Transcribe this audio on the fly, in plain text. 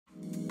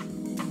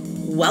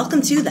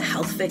Welcome to the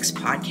Health Fix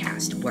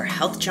podcast, where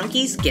health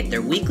junkies get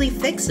their weekly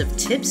fix of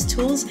tips,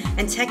 tools,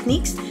 and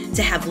techniques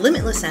to have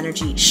limitless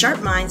energy,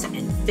 sharp minds,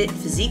 and fit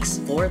physiques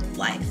for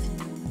life.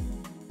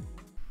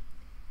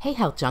 Hey,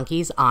 health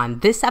junkies.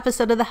 On this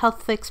episode of the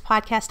Health Fix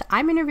podcast,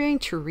 I'm interviewing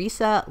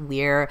Theresa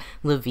Lear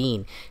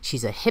Levine.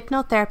 She's a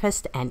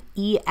hypnotherapist and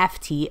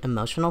EFT,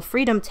 emotional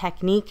freedom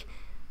technique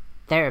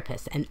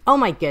therapist. And oh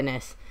my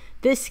goodness,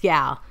 this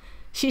gal,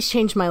 she's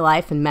changed my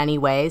life in many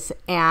ways,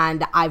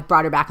 and I've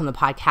brought her back on the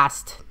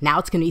podcast. Now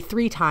it's going to be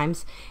 3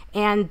 times,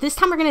 and this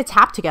time we're going to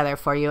tap together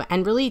for you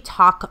and really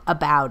talk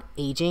about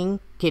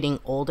aging, getting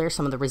older,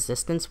 some of the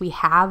resistance we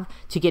have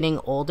to getting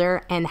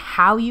older, and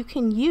how you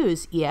can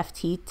use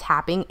EFT,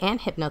 tapping, and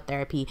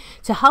hypnotherapy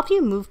to help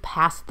you move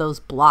past those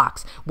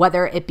blocks,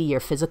 whether it be your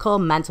physical,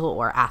 mental,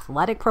 or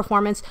athletic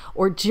performance,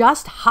 or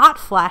just hot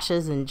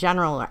flashes in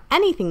general, or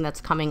anything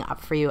that's coming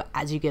up for you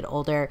as you get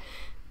older.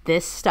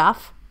 This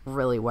stuff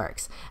really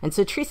works. And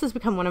so Theresa's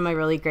become one of my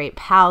really great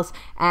pals,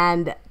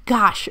 and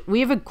gosh,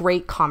 we have a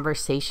great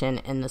conversation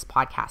in this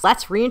podcast.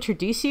 Let's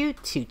reintroduce you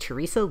to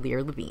Theresa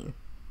Lear Levine.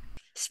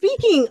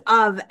 Speaking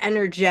of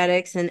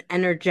energetics and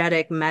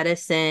energetic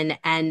medicine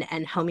and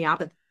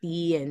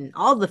homeopathy and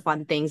all the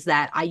fun things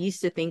that I used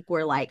to think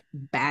were like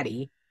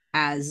baddie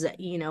as,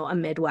 a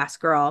Midwest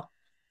girl,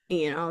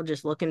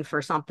 just looking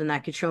for something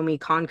that could show me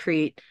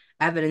concrete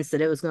evidence that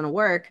it was going to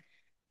work.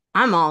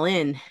 I'm all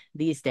in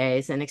these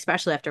days, and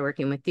especially after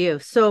working with you.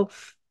 So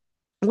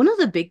one of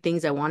the big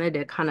things I wanted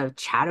to kind of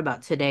chat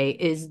about today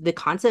is the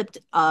concept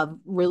of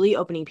really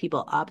opening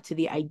people up to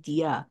the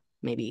idea,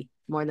 maybe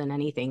more than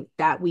anything,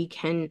 that we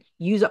can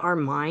use our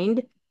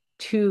mind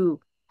to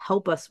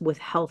help us with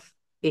health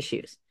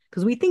issues.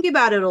 Because we think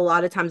about it a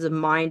lot of times of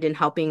mind and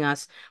helping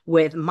us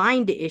with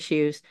mind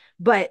issues,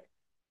 but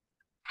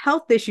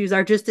health issues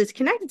are just as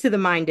connected to the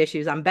mind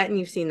issues. I'm betting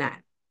you've seen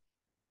that.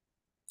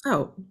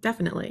 Oh,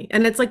 definitely.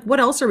 And it's like, what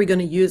else are we going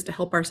to use to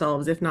help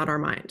ourselves if not our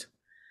mind?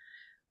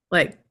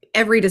 Like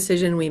every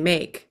decision we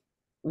make,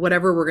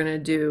 whatever we're going to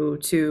do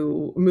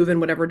to move in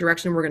whatever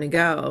direction we're going to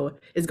go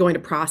is going to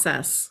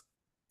process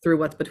through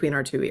what's between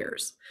our 2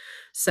 ears.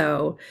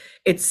 So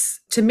it's,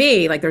 to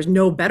me, like there's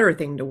no better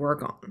thing to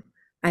work on.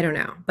 I don't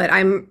know, but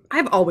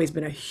I've always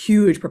been a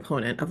huge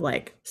proponent of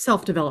like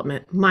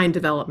self-development, mind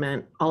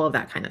development, all of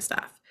that kind of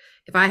stuff.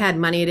 If I had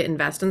money to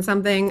invest in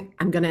something,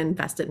 I'm going to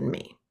invest it in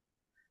me.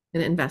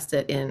 And invest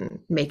it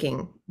in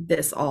making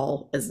this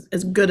all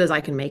as good as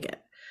I can make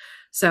it.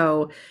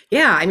 So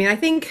yeah, I mean, I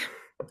think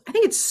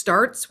it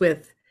starts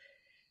with,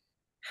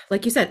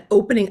 like you said,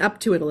 opening up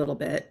to it a little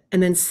bit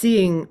and then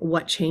seeing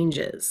what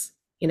changes,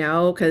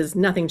 because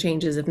nothing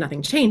changes if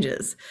nothing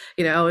changes,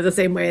 the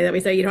same way that we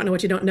say you don't know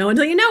what you don't know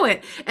until you know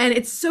it. And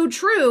it's so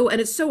true. And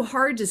it's so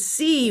hard to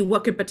see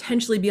what could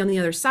potentially be on the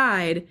other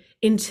side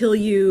until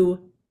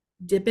you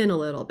dip in a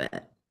little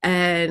bit.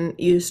 And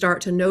you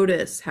start to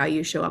notice how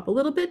you show up a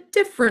little bit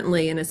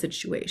differently in a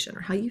situation,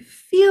 or how you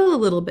feel a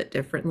little bit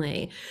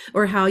differently,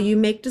 or how you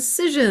make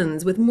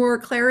decisions with more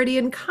clarity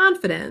and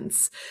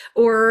confidence,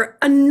 or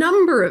a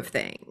number of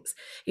things.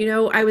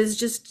 I was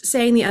just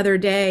saying the other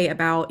day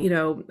about,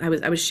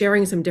 I was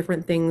sharing some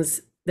different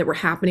things that were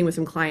happening with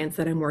some clients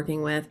that I'm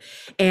working with,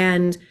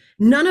 and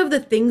none of the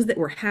things that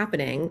were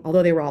happening,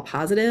 although they were all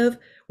positive,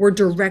 were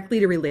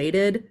directly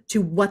related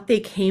to what they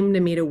came to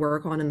me to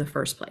work on in the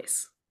first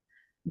place.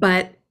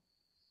 But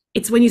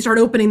it's when you start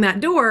opening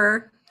that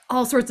door,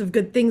 all sorts of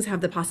good things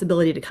have the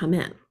possibility to come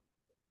in.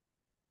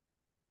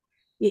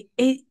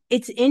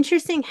 It's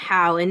interesting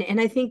how, and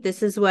I think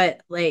this is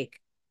what like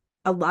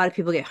a lot of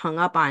people get hung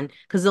up on,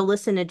 because they'll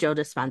listen to Joe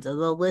Dispenza,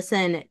 they'll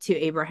listen to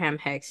Abraham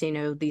Hicks,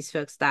 these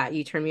folks that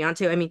you turn me on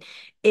to. I mean,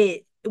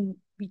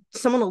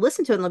 someone will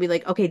listen to it and they'll be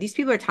like, okay, these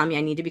people are telling me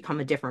I need to become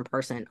a different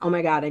person. Oh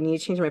my God, I need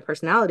to change my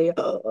personality.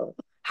 Oh,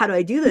 how do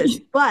I do this?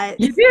 But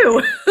you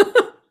do.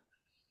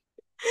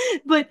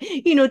 But,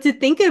 to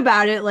think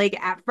about it, like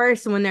at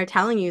first when they're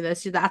telling you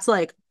this, that's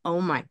like,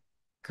 oh my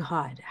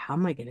God, how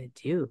am I going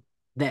to do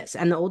this?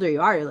 And the older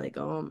you are, you're like,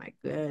 oh my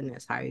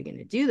goodness, how are you going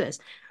to do this?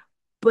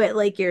 But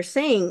like you're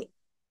saying,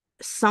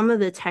 some of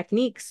the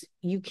techniques,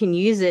 you can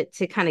use it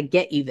to kind of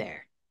get you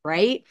there,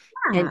 right?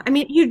 Yeah. And I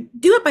mean, you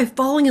do it by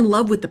falling in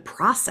love with the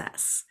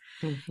process.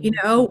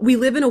 We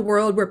live in a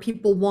world where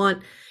people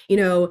want,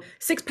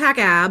 6-pack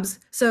abs.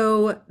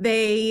 So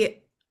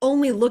they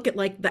only look at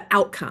like the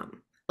outcome.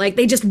 Like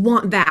they just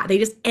want that. They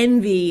just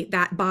envy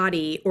that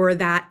body or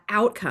that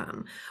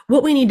outcome.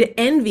 What we need to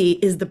envy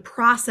is the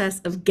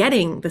process of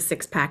getting the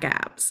 6-pack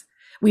abs.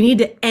 We need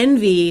to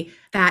envy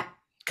that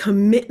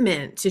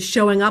commitment to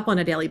showing up on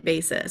a daily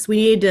basis. We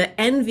need to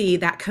envy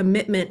that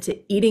commitment to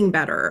eating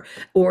better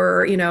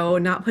or,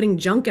 not putting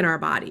junk in our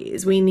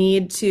bodies. We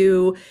need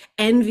to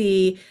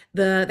envy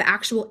the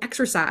actual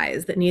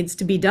exercise that needs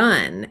to be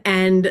done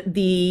and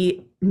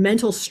the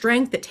mental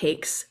strength it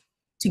takes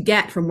to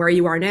get from where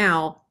you are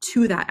now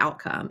to that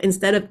outcome,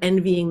 instead of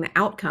envying the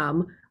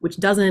outcome, which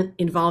doesn't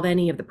involve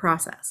any of the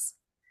process.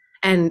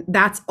 And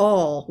that's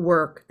all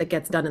work that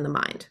gets done in the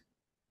mind.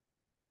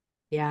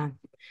 Yeah.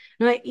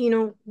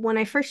 No, when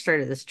I first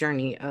started this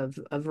journey of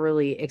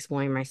really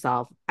exploring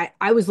myself,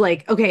 I was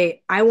like,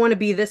 okay, I want to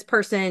be this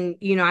person.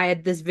 I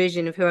had this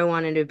vision of who I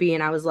wanted to be,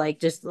 and I was like,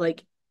 just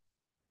like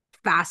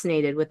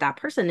fascinated with that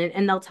person.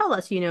 And they'll tell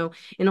us, in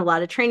a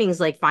lot of trainings,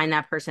 like find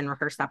that person,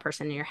 rehearse that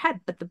person in your head.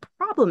 But the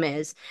problem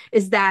is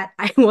that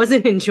I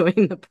wasn't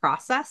enjoying the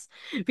process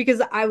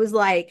because I was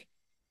like,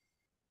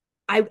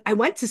 I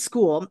went to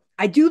school,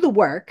 I do the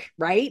work,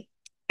 right?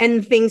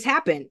 And things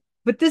happen.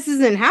 But this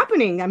isn't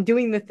happening. I'm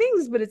doing the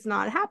things, but it's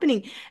not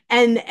happening.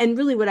 And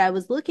really what I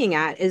was looking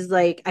at is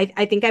like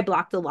I think I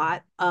blocked a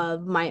lot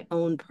of my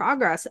own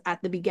progress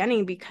at the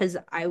beginning because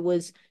I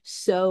was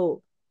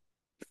so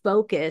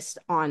focused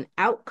on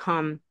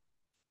outcome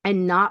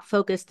and not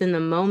focused in the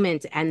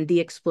moment and the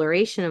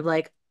exploration of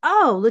like,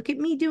 oh, look at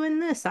me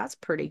doing this. That's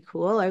pretty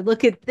cool. Or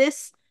look at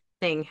this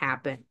thing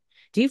happen.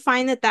 Do you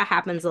find that that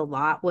happens a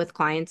lot with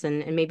clients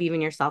and maybe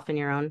even yourself in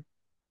your own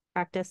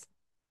practice?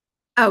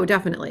 Oh,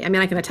 definitely. I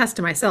mean, I can attest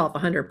to myself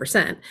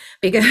 100%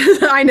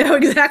 because I know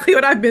exactly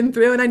what I've been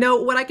through and I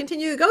know what I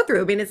continue to go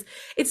through. I mean,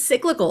 it's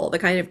cyclical, the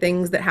kind of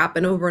things that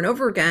happen over and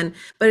over again,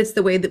 but it's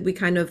the way that we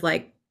kind of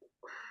like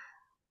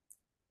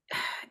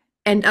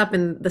end up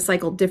in the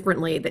cycle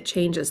differently that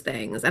changes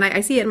things. And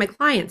I see it in my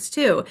clients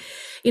too.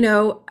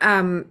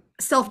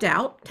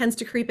 Self-doubt tends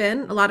to creep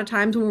in a lot of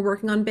times when we're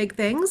working on big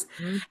things.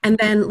 Mhm. And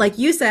then, like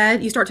you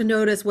said, you start to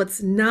notice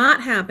what's not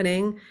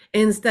happening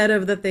instead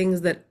of the things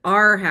that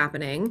are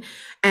happening.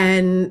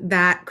 And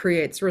that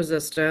creates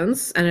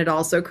resistance. And it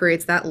also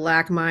creates that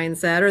lack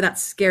mindset or that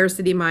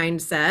scarcity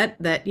mindset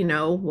that,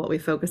 what we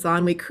focus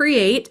on, we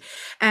create.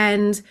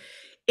 And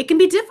it can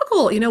be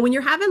difficult, when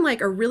you're having like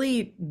a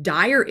really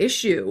dire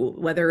issue,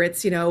 whether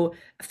it's, a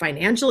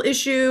financial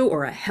issue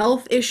or a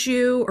health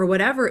issue or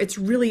whatever, it's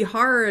really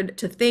hard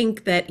to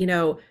think that,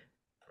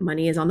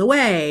 money is on the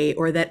way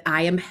or that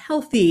I am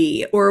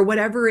healthy or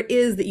whatever it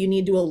is that you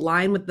need to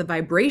align with the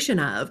vibration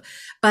of.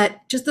 But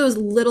just those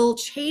little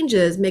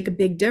changes make a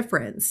big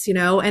difference,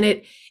 and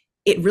it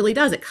really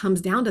does. It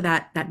comes down to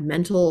that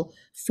mental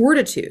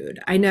fortitude.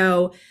 I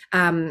know.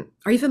 Are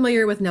you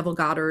familiar with Neville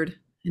Goddard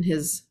and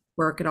his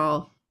work at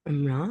all?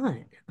 I'm not.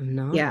 I'm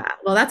not. Yeah,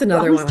 well, that's You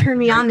another always one I turn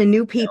me heard. on to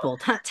new people.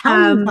 Tell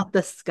me Um, about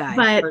this guy.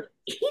 but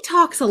he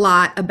talks a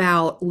lot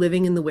about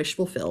living in the wish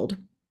fulfilled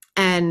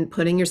and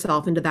putting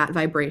yourself into that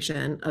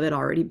vibration of it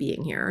already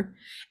being here.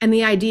 And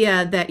the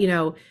idea that,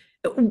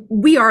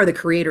 we are the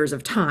creators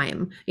of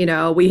time.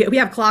 We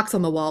have clocks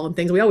on the wall and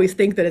things. We always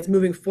think that it's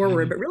moving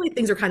forward, Mhm. but really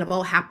things are kind of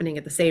all happening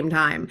at the same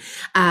time.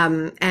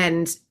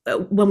 And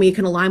when we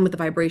can align with the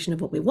vibration of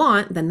what we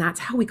want, then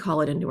that's how we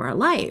call it into our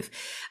life.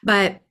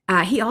 But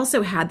he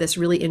also had this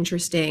really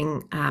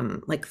interesting,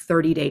 like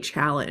 30-day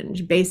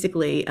challenge,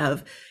 basically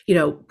of,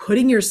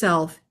 putting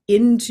yourself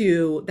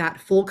into that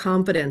full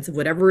confidence of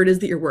whatever it is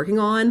that you're working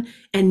on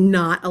and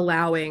not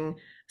allowing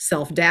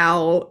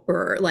self-doubt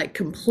or like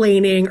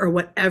complaining or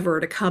whatever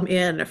to come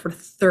in for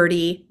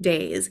 30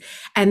 days.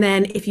 And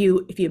then if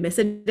you miss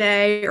a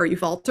day or you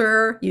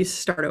falter, you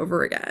start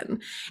over again.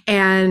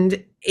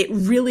 And it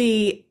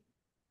really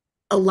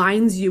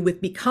aligns you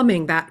with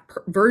becoming that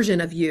version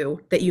of you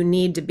that you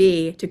need to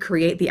be to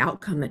create the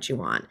outcome that you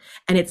want.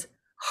 And it's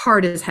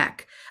hard as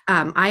heck.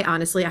 I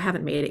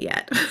haven't made it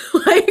yet.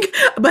 Like,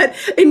 but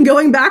in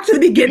going back to the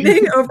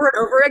beginning over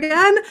and over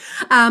again,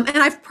 and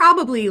I've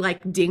probably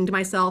like dinged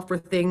myself for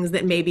things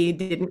that maybe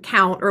didn't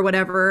count or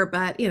whatever.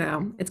 But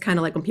it's kind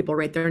of like when people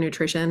rate their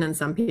nutrition, and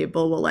some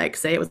people will like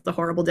say it was a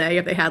horrible day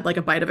if they had like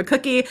a bite of a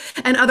cookie,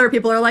 and other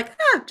people are like,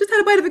 just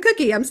had a bite of a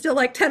cookie. I'm still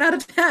like 10 out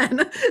of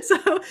 10.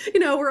 So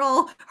we're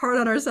all hard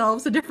on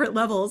ourselves to different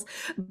levels.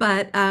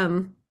 But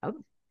Oh,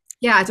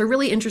 yeah, it's a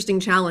really interesting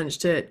challenge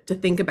to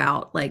think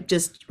about, like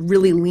just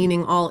really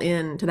leaning all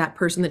in to that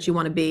person that you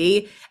want to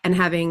be and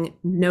having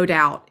no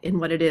doubt in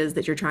what it is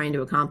that you're trying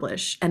to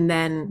accomplish, and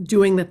then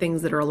doing the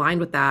things that are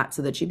aligned with that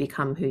so that you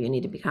become who you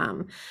need to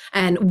become.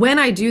 And when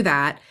I do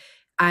that,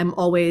 I'm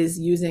always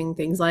using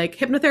things like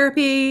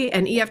hypnotherapy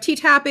and EFT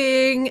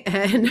tapping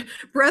and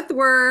breath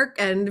work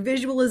and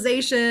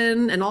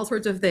visualization and all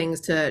sorts of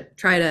things to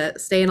try to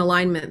stay in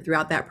alignment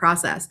throughout that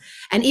process.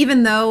 And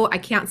even though I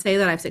can't say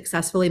that I've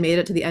successfully made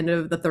it to the end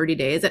of the 30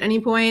 days at any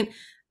point,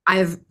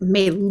 I've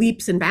made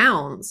leaps and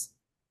bounds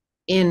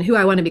in who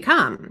I want to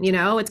become.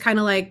 It's kind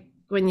of like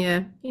when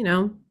you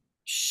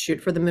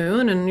shoot for the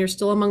moon and you're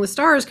still among the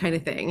stars kind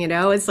of thing.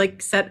 It's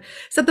like set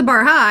the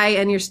bar high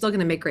and you're still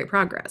going to make great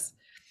progress.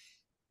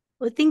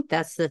 well, I think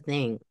that's the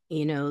thing,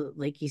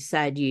 like you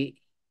said,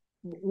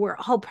 we're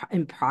all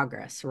in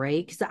progress,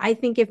 right? Because I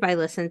think if I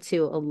listen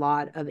to a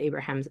lot of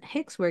Abraham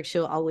Hicks' work,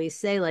 she'll always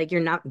say, like,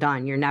 you're not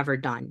done, you're never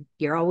done,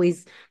 you're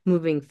always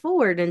moving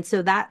forward. And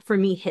so that for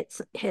me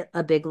hit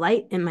a big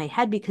light in my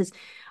head because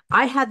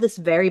I had this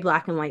very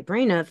black and white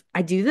brain of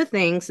I do the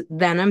things,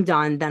 then I'm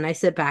done, then I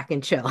sit back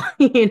and chill,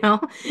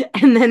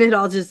 and then it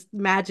all just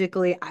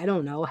magically, I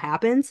don't know,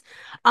 happens.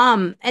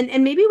 And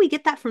maybe we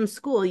get that from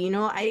school,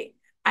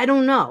 I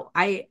don't know.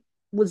 I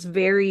was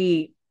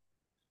very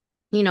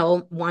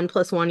one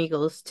plus one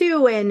equals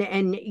two, and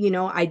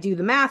I do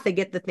the math, I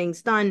get the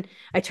things done,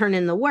 I turn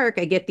in the work,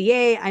 I get the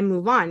A, I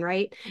move on,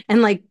 right?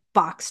 And like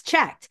box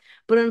checked.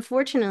 But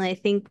unfortunately, I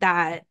think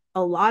that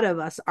a lot of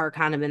us are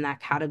kind of in that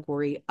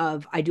category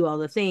of I do all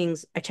the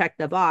things, I check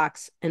the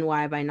box, and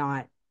why have I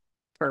not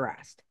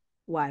progressed?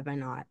 Why have I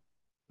not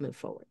moved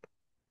forward?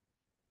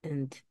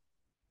 And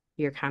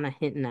you're kind of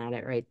hinting at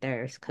it right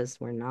there because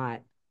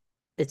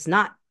it's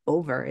not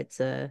over, it's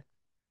a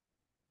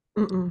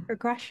Mm-mm.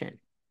 progression.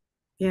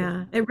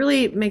 Yeah, it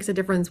really makes a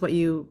difference what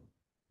you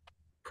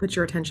put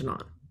your attention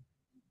on.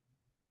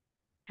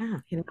 Yeah.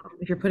 You know,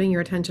 if you're putting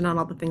your attention on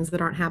all the things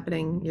that aren't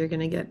happening, you're going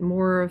to get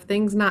more of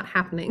things not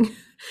happening.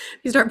 If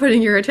you start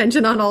putting your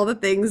attention on all the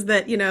things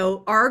that,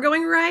 are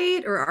going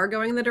right or are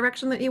going in the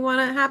direction that you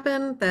want to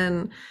happen,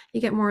 then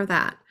you get more of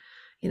that.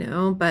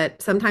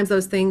 But sometimes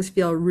those things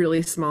feel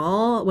really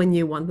small when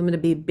you want them to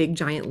be big,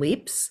 giant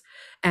leaps.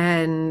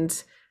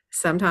 And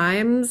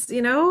sometimes,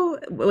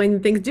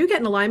 when things do get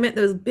in alignment,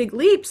 those big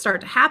leaps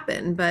start to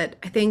happen. But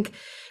I think,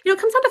 it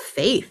comes down to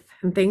faith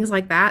and things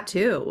like that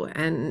too.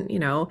 And,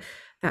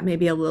 that may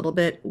be a little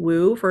bit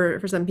woo for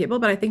some people,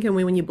 but I think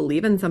when you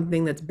believe in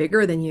something that's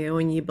bigger than you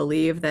and you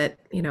believe that,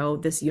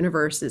 this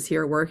universe is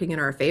here working in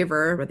our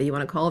favor, whether you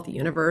want to call it the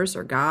universe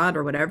or God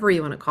or whatever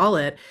you want to call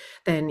it,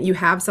 then you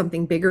have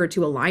something bigger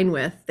to align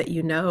with that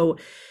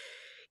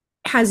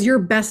has your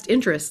best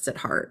interests at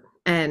heart.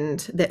 And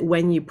that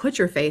when you put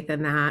your faith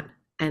in that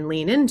and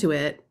lean into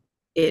it,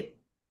 it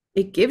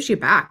it gives you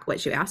back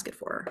what you ask it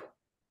for.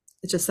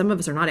 It's just some of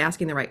us are not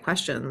asking the right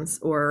questions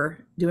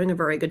or doing a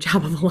very good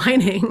job of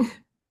aligning.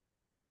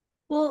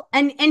 Well,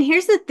 and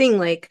here's the thing,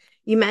 like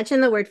you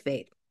mentioned the word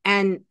faith.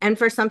 And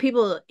for some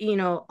people,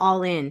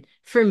 all in.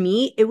 For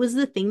me, it was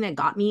the thing that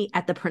got me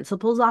at the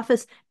principal's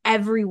office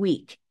every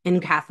week in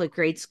Catholic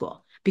grade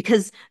school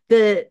because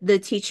the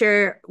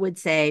teacher would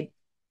say,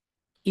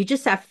 you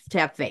just have to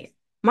have faith.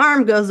 My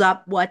arm goes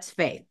up. What's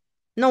faith?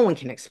 No one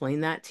can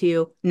explain that to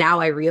you. Now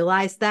I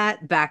realize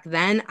that. Back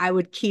then, I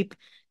would keep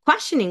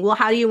questioning, well,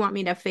 how do you want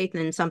me to have faith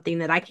in something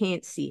that I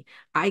can't see,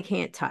 I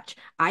can't touch,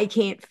 I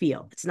can't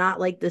feel? It's not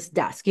like this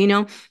desk.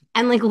 And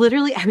like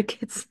literally, I would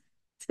get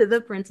to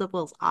the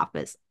principal's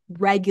office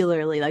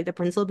regularly. Like the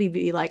principal would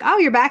be like, oh,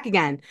 you're back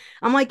again.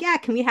 I'm like, yeah,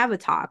 can we have a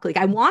talk? Like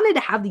I wanted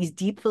to have these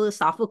deep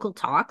philosophical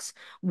talks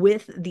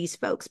with these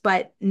folks,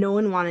 but no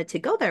one wanted to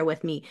go there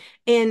with me.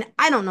 And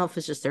I don't know if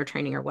it's just their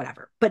training or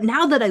whatever. But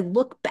now that I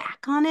look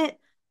back on it,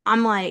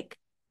 I'm like,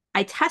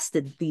 I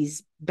tested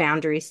these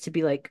boundaries to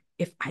be like,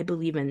 if I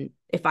believe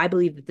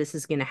that this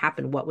is going to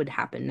happen, what would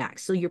happen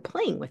next? So you're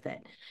playing with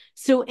it.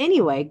 So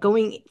anyway,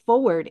 going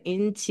forward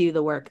into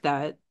the work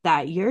that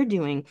you're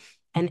doing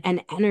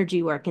and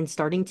energy work and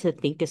starting to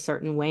think a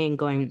certain way and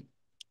going,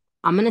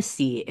 I'm going to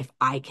see if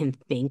I can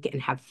think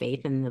and have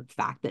faith in the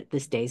fact that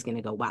this day is going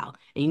to go well.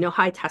 And you know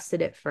how I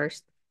tested it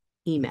first?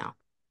 Email.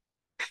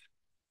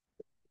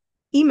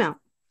 Email.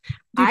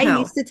 Do I tell.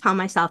 used to tell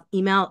myself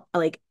email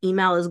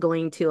is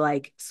going to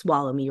like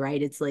swallow me,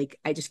 right? It's like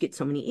I just get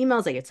so many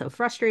emails, I get so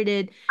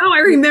frustrated. Oh, I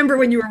remember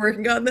when you were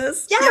working on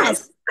this. Yes.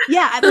 Yes.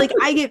 Yeah,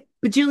 I get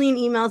bajillion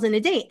emails in a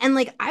day. And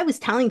like I was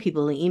telling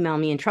people to email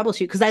me and troubleshoot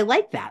because I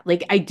like that.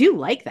 Like I do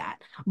like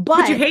that.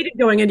 But you But hated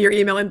going into your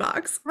email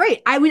inbox.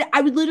 right. I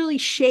would literally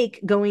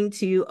shake going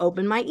to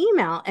open my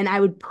email and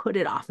I would put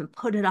it off and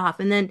put it off.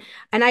 And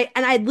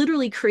I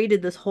literally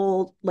created this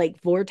whole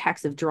like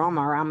vortex of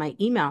drama around my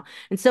email.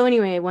 And so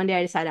anyway, one day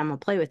I decided I'm gonna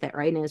play with it,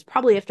 right? And it was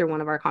probably after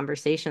one of our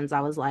conversations,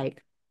 I was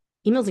like,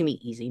 email's gonna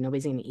be easy.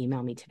 Nobody's gonna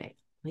email me today.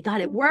 Oh my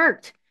God, it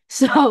worked.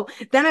 So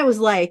then I was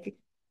like,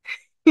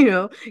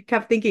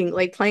 kept thinking,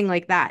 like playing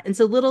like that. And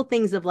so little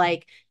things of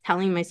like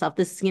telling myself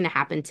this is going to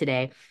happen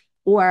today,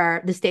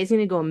 or this day is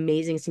going to go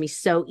amazing. It's going to be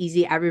so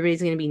easy.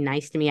 Everybody's going to be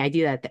nice to me. I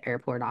do that at the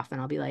airport often.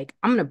 I'll be like,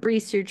 I'm going to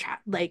breeze through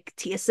like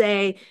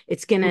TSA.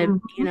 It's going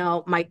to,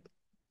 Mhm.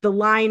 the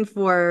line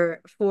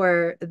for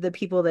the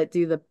people that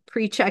do the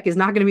pre-check is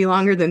not going to be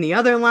longer than the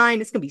other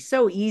line. It's going to be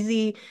so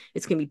easy.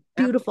 It's going to be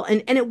Yep. beautiful.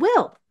 And it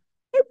will.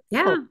 It will.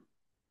 Yeah.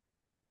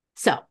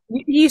 So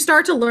You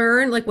start to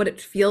learn like what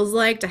it feels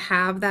like to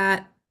have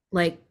that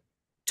like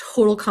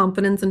total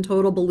confidence and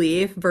total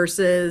belief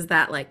versus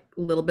that like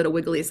little bit of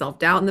wiggly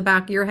self-doubt in the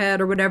back of your head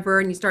or whatever.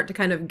 And you start to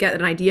kind of get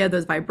an idea of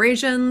those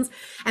vibrations.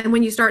 And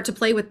when you start to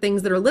play with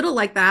things that are little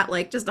like that,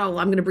 like just, oh,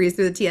 I'm going to breeze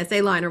through the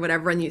TSA line or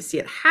whatever, and you see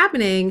it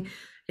happening,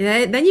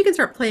 then you can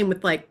start playing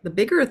with like the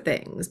bigger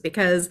things.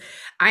 Because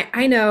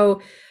I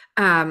know,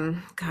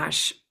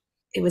 gosh,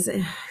 it was,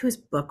 whose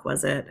book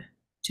was it?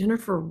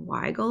 Jennifer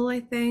Weigel,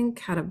 I think,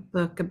 had a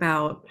book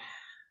about,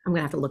 I'm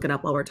gonna have to look it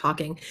up while we're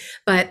talking,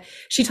 but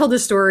she told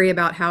this story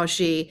about how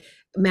she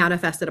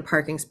manifested a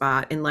parking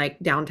spot in like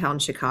downtown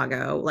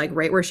Chicago, like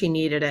right where she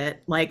needed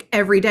it, like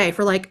every day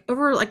for like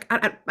over like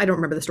I don't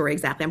remember the story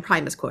exactly. I'm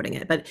probably misquoting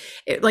it, but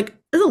it was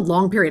a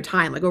long period of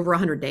time, like over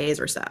 100 days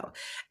or so.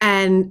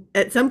 And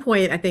at some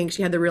point, I think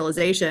she had the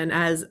realization,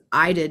 as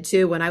I did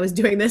too, when I was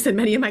doing this, and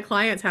many of my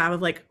clients have,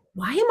 of like,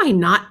 why am I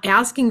not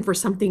asking for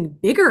something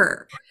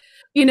bigger?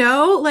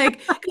 Like,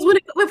 because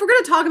if we're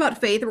going to talk about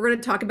faith, we're going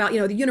to talk about,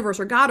 the universe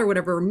or God or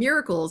whatever, or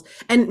miracles,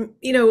 and,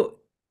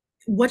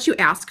 what you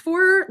ask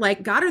for,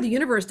 like God or the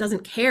universe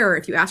doesn't care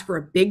if you ask for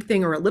a big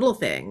thing or a little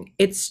thing.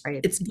 It's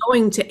Right. it's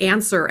going to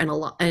answer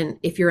and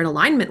if you're in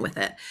alignment with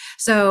it.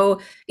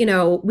 So,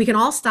 we can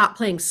all stop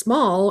playing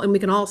small and we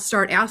can all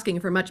start asking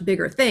for much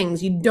bigger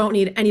things. You don't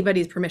need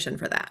anybody's permission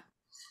for that.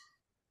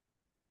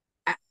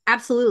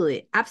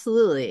 Absolutely.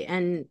 Absolutely.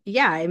 And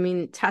yeah, I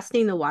mean,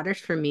 testing the waters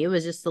for me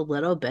was just a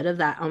little bit of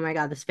that, oh my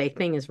God, this faith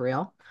thing is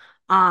real.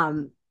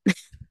 Um,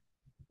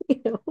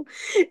 you know,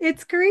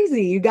 it's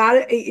crazy. You got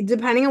it,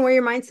 depending on where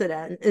your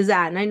is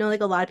at. And I know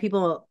like a lot of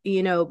people,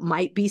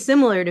 might be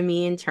similar to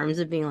me in terms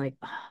of being like,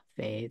 oh,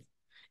 faith,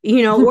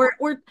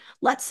 or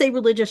let's say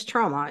religious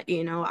trauma.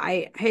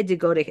 I had to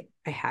go to,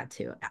 I had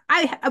to,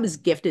 I was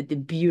gifted the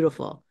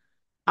beautiful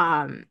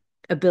um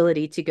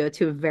ability to go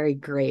to a very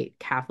great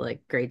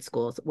Catholic grade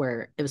schools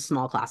where it was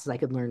small classes. I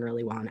could learn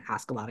really well and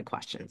ask a lot of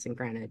questions. And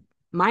granted,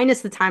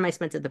 minus the time I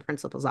spent at the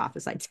principal's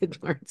office, I did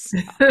learn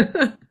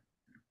stuff.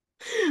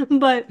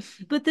 But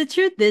the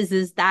truth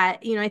is that,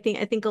 I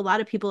think a lot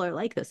of people are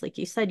like this. Like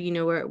you said,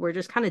 we're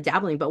just kind of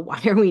dabbling, but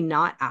why are we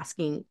not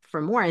asking for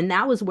more? And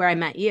that was where I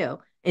met you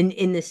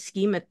in the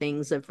scheme of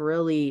things of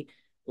really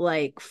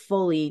like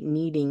fully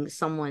needing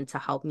someone to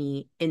help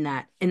me in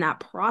that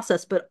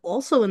process, but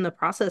also in the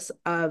process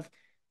of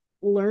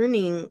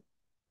learning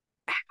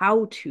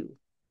how to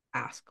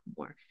ask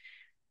more,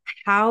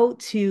 how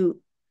to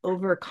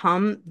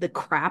overcome the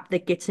crap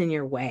that gets in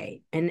your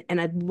way. And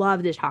I'd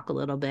love to talk a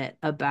little bit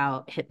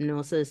about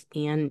hypnosis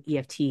and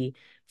EFT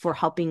for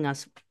helping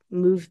us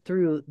move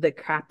through the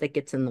crap that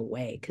gets in the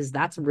way, because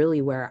that's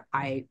really where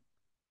I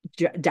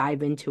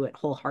dive into it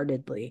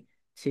wholeheartedly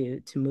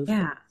to move things.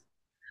 Yeah.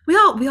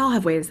 We all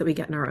have ways that we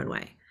get in our own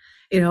way.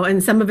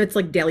 And some of it's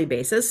like daily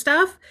basis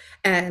stuff,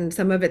 and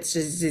some of it's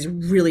just these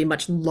really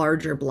much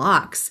larger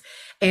blocks.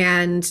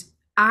 And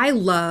I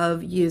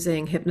love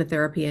using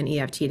hypnotherapy and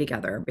EFT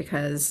together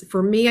because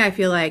for me, I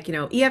feel like,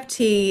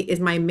 EFT is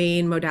my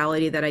main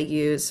modality that I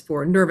use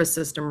for nervous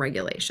system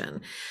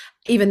regulation,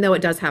 even though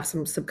it does have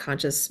some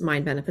subconscious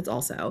mind benefits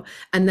also.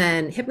 And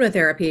then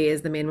hypnotherapy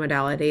is the main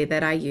modality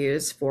that I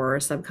use for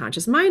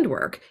subconscious mind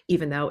work,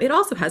 even though it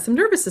also has some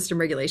nervous system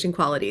regulation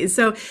qualities.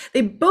 So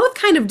they both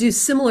kind of do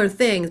similar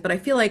things, but I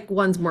feel like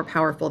one's more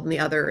powerful than the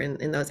other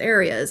in those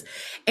areas.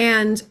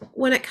 And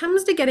when it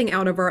comes to getting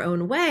out of our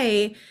own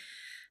way,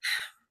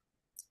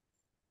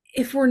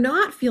 if we're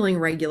not feeling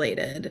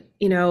regulated,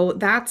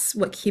 that's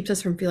what keeps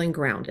us from feeling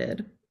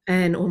grounded.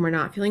 And when we're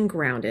not feeling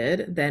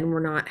grounded, then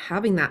we're not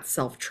having that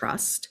self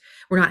trust.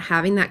 We're not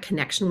having that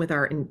connection with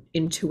our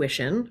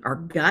intuition, our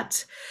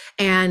gut.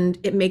 And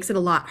it makes it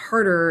a lot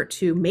harder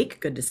to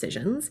make good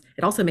decisions.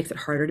 It also makes it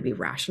harder to be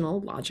rational,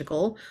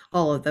 logical,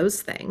 all of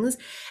those things.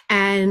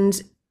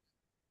 And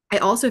I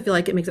also feel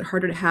like it makes it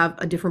harder to have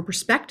a different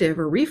perspective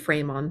or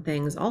reframe on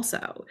things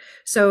also.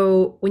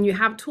 So when you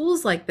have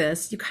tools like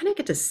this, you kind of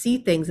get to see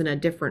things in a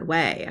different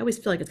way. I always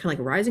feel like it's kind of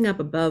like rising up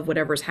above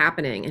whatever's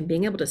happening and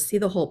being able to see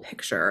the whole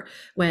picture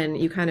when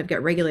you kind of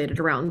get regulated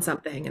around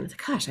something. And it's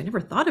like, gosh, I never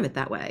thought of it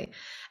that way.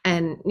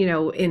 And,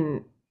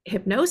 in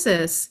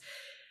hypnosis,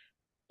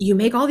 you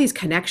make all these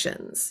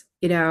connections,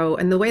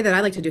 and the way that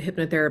I like to do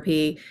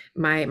hypnotherapy,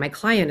 my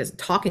client is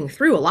talking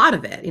through a lot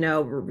of it,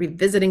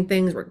 revisiting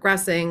things,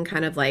 regressing,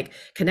 kind of like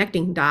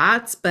connecting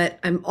dots. But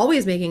I'm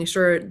always making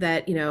sure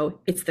that,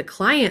 it's the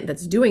client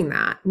that's doing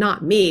that,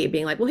 not me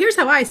being like, well, here's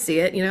how I see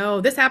it.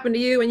 This happened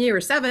to you when you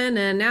were 7,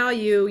 and now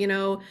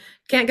you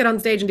can't get on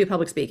stage and do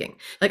public speaking.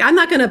 Like, I'm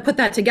not going to put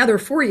that together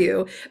for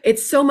you.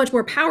 It's so much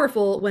more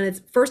powerful when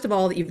it's, first of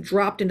all, that you've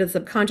dropped into the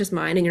subconscious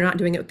mind and you're not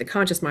doing it with the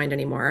conscious mind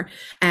anymore.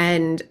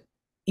 And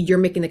you're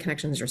making the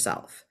connections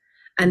yourself.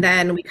 And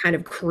then we kind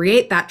of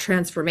create that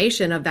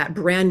transformation of that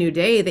brand new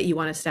day that you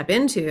want to step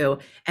into.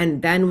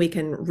 And then we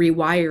can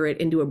rewire it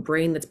into a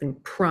brain that's been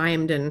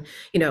primed, and,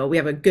 we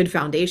have a good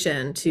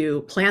foundation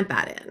to plant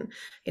that in.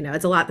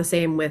 It's a lot the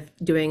same with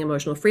doing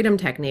emotional freedom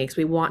techniques.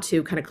 We want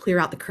to kind of clear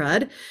out the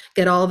crud,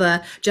 get all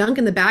the junk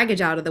and the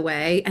baggage out of the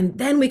way, and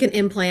then we can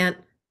implant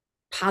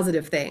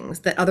positive things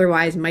that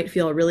otherwise might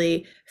feel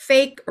really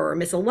fake or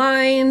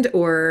misaligned,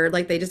 or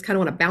like they just kind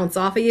of want to bounce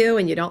off of you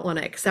and you don't want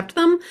to accept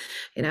them.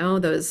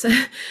 Those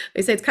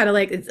they say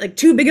it's like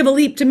too big of a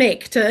leap to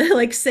make to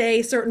like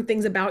say certain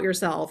things about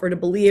yourself or to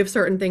believe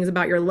certain things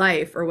about your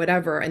life or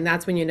whatever. And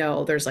that's when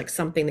there's like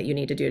something that you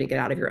need to do to get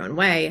out of your own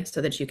way so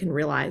that you can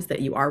realize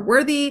that you are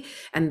worthy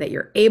and that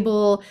you're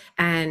able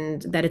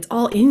and that it's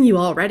all in you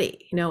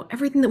already.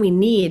 Everything that we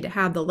need to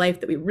have the life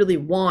that we really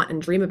want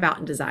and dream about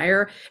and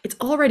desire, it's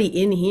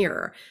already in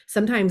here.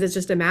 Sometimes it's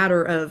just a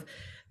matter of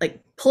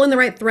like pulling the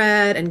right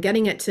thread and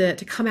getting it to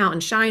come out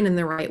and shine in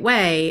the right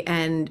way.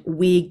 And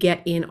we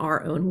get in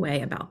our own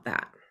way about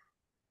that.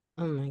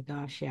 Oh my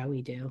gosh, yeah,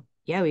 we do.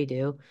 Yeah, we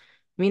do.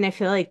 I mean, I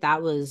feel like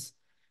that was,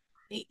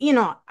 you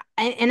know,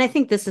 and I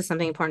think this is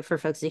something important for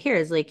folks to hear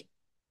is like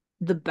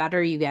the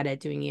better you get at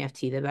doing EFT,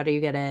 the better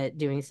you get at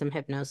doing some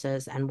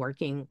hypnosis and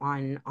working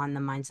on the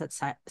mindset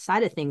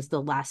side of things,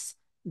 the less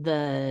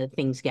the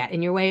things get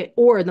in your way,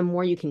 or the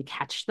more you can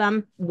catch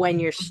them when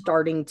you're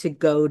starting to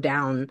go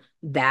down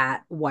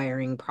that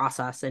wiring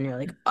process and you're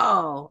like,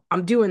 oh,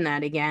 I'm doing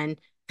that again.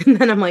 And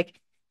then I'm like,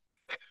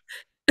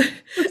 I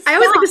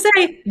always like stop. to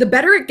say the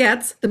better it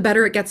gets, the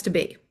better it gets to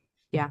be.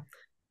 Yeah,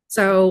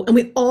 So, and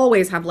we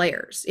always have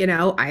layers, you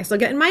know, I still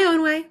get in my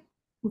own way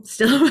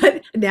still,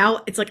 but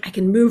now it's like I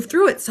can move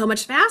through it so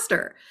much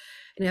faster.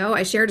 You know,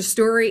 I shared a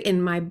story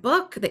in my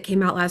book that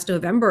came out last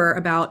November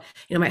about,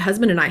 you know, my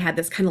husband and I had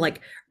this kind of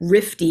like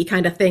rifty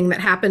kind of thing that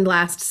happened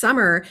last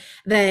summer,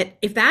 that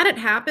if that had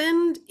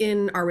happened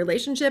in our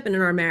relationship and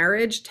in our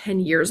marriage 10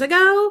 years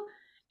ago,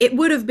 it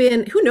would have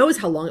been, who knows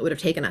how long it would have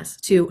taken us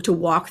to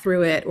walk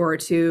through it, or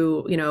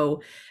to, you know,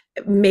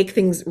 make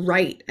things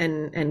right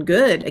and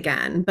good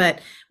again.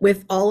 But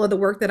with all of the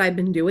work that I've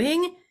been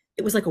doing,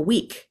 it was like a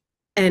week,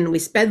 and we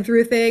sped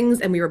through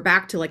things, and we were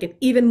back to like an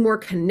even more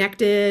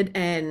connected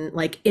and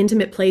like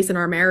intimate place in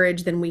our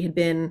marriage than we had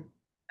been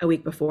a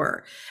week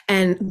before.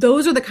 And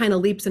those are the kind of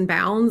leaps and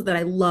bounds that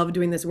I love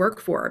doing this work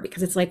for,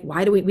 because it's like,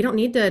 why do we don't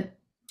need to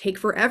take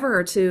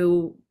forever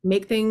to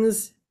make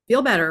things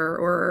feel better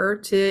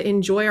or to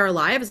enjoy our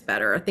lives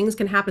better. Things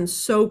can happen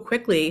so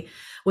quickly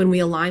when we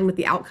align with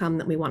the outcome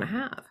that we want to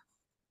have.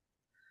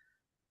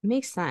 it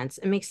makes sense.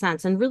 It makes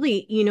sense. And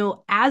really,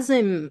 as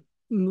I'm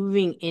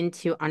moving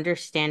into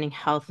understanding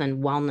health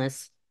and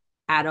wellness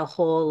at a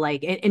whole,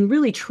 like, and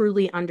really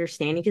truly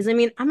understanding, because I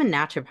mean, I'm a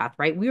naturopath,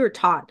 right? We were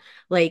taught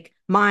like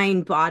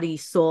mind, body,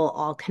 soul,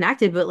 all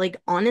connected. But like,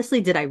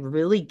 honestly, did I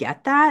really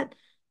get that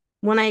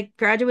when I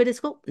graduated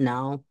school?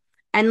 No.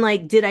 And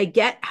like, did I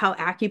get how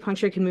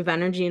acupuncture can move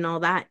energy and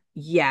all that?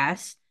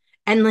 Yes.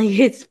 And like,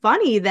 it's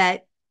funny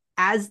that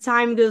as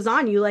time goes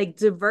on, you like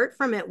divert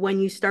from it when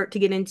you start to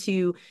get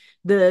into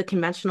the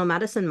conventional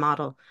medicine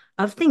model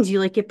of things. You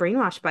like get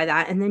brainwashed by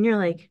that. And then you're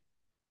like,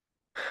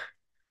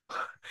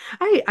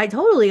 I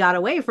totally got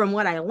away from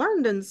what I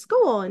learned in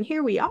school, and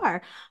here we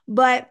are.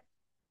 But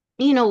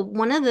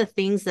one of the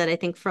things that I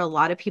think for a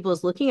lot of people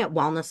is looking at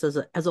wellness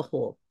as a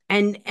whole.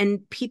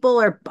 And people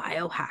are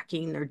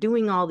biohacking, they're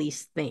doing all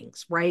these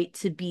things, right?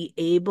 To be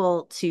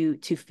able to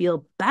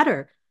feel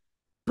better.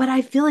 But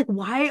I feel like,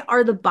 why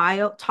are the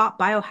top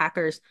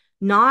biohackers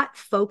not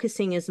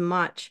focusing as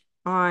much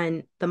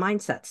on the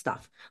mindset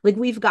stuff? Like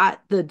we've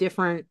got the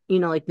different,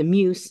 like the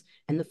Muse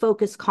and the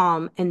Focus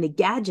Calm and the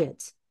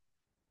gadgets.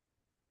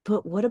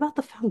 But what about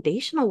the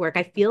foundational work?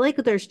 I feel like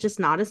there's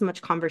just not as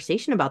much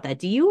conversation about that.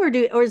 Do you,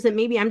 or is it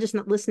maybe I'm just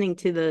not listening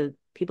to the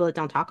people that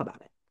don't talk about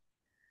it?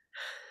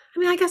 I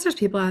mean, I guess there's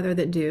people out there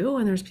that do,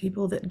 and there's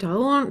people that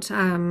don't.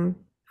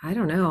 I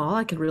don't know. All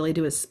I could really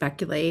do is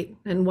speculate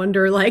and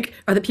wonder, like,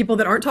 are the people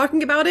that aren't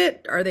talking about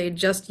it, are they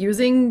just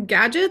using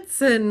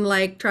gadgets and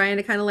like trying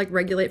to kind of like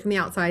regulate from the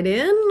outside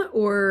in?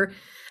 Or,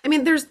 I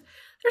mean, there's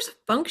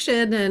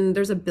function and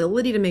there's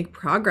ability to make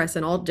progress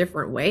in all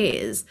different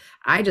ways.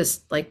 I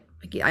just like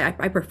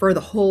I prefer the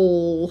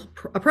whole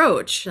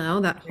approach, you know,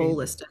 that Right.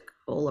 holistic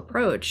whole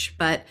approach.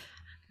 But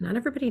not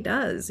everybody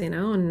does, you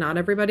know, and not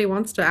everybody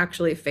wants to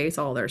actually face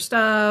all their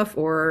stuff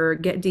or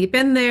get deep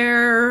in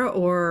there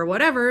or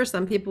whatever.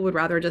 Some people would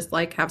rather just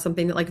like have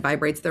something that like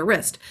vibrates their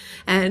wrist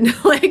and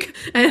like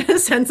and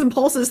send some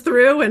pulses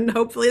through, and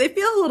hopefully they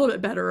feel a little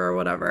bit better or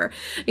whatever,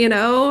 you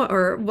know,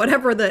 or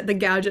whatever the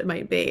gadget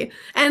might be.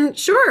 And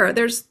sure,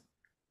 there's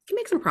can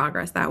make some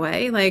progress that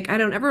way. Like I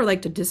don't ever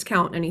like to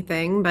discount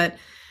anything, but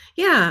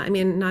yeah, I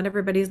mean, not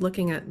everybody's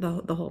looking at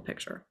the whole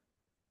picture.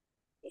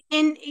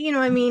 And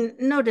I mean,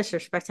 no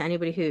disrespect to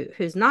anybody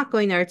who's not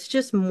going there. It's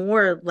just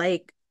more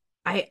like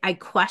I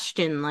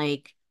question,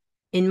 like,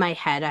 in my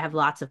head, I have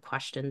lots of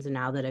questions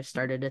now that I've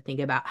started to think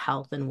about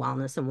health and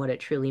wellness and what it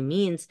truly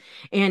means.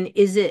 And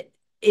is it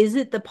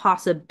the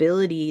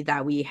possibility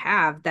that we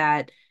have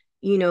that,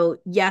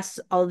 yes,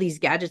 all these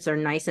gadgets are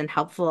nice and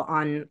helpful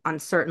on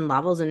certain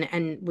levels,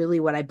 and really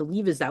what I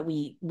believe is that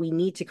we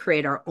need to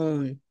create our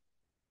own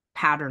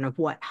pattern of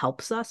what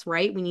helps us,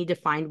 right? We need to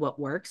find what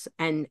works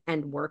and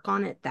work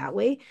on it that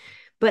way.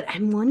 But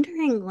I'm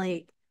wondering,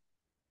 like,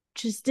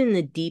 just in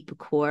the deep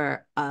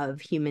core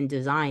of human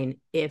design,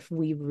 if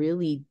we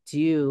really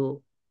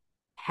do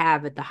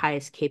have at the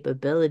highest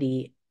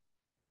capability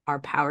our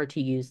power to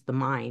use the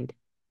mind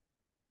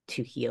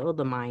to heal,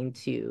 the mind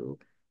to,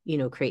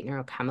 create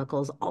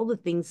neurochemicals, all the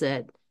things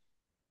that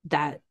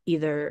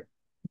either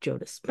Joe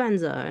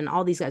Dispenza and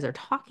all these guys are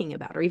talking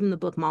about, or even the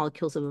book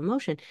Molecules of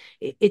Emotion.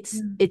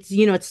 It's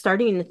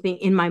starting to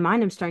think in my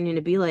mind. I'm starting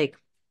to be like,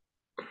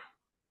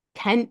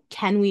 can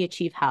we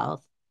achieve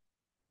health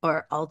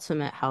or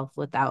ultimate health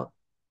without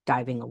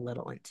diving a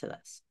little into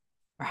this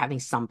or having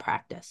some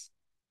practice?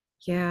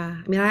 Yeah.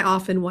 I mean, I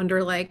often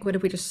wonder, like, what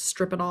if we just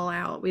strip it all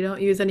out? We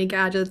don't use any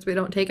gadgets, we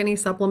don't take any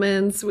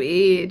supplements,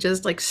 we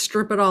just like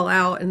strip it all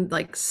out and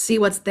like see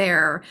what's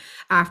there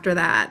after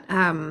that.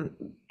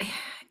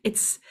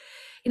 It's,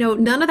 you know,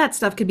 none of that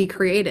stuff could be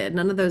created.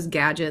 None of those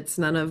gadgets,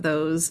 none of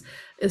those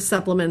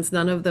supplements,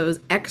 none of those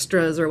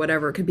extras or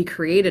whatever could be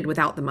created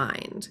without the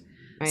mind.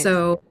 Right.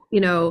 So, you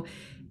know,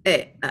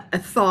 a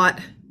thought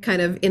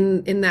kind of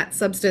in that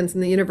substance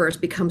in the universe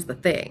becomes the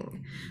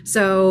thing.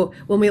 So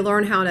when we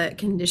learn how to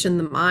condition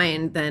the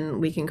mind, then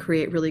we can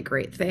create really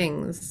great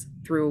things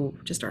through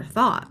just our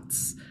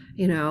thoughts,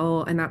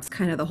 and that's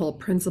kind of the whole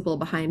principle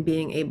behind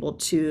being able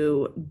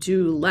to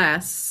do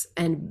less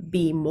and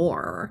be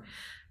more.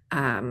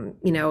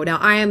 Now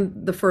I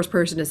am the first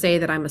person to say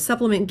that I'm a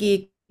supplement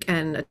geek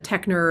and a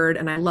tech nerd,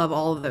 and I love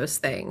all of those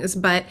things.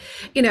 But,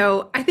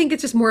 I think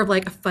it's just more of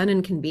like a fun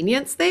and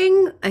convenience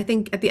thing. I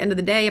think at the end of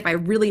the day, if I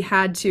really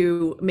had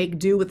to make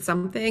do with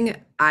something,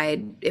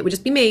 it would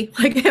just be me.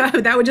 Like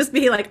that would just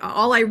be like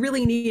all I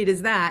really need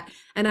is that.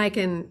 And I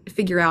can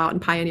figure out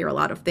and pioneer a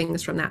lot of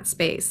things from that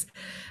space.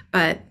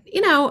 But,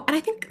 and I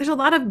think there's a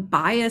lot of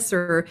bias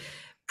or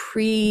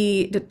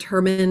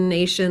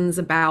predeterminations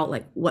about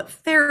like what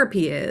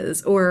therapy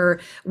is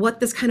or what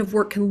this kind of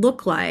work can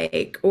look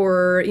like,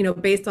 or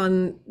based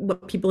on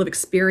what people have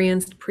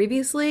experienced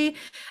previously.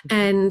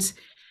 And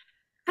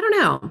I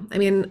don't know, I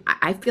mean,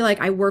 I feel like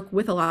I work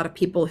with a lot of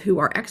people who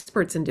are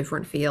experts in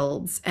different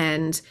fields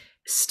and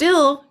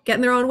still get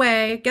in their own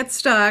way, get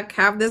stuck,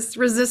 have this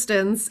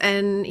resistance,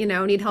 and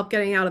need help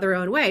getting out of their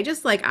own way,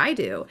 just like I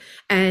do.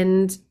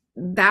 And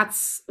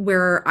that's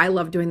where I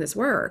love doing this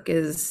work,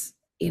 is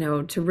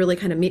to really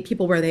kind of meet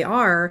people where they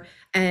are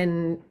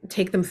and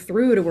take them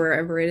through to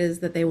wherever it is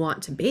that they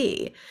want to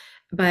be.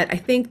 But I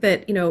think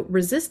that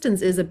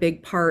resistance is a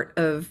big part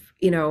of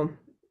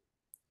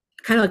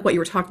kind of like what you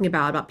were talking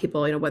about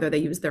people, whether they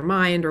use their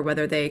mind or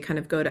whether they kind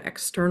of go to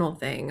external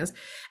things.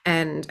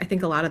 And I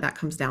think a lot of that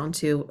comes down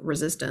to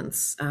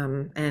resistance.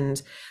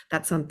 And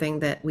that's something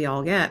that we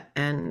all get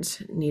and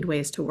need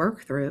ways to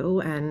work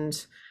through.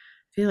 And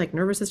I feel like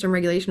nervous system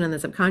regulation and the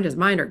subconscious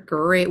mind are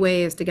great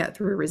ways to get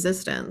through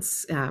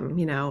resistance.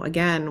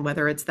 Again,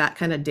 whether it's that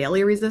kind of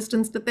daily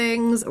resistance to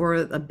things or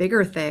a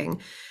bigger thing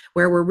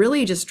where we're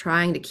really just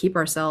trying to keep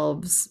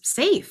ourselves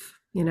safe.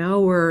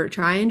 We're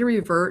trying to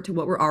revert to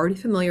what we're already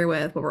familiar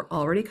with, what we're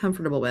already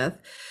comfortable with.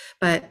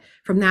 But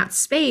from that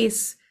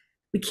space,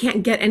 we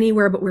can't get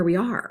anywhere but where we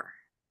are.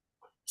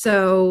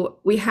 So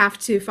we have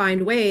to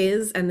find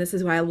ways, and this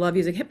is why I love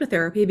using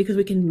hypnotherapy, because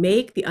we can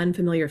make the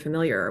unfamiliar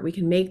familiar. We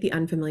can make the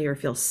unfamiliar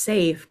feel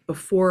safe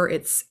before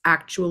it's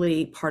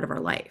actually part of our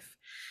life.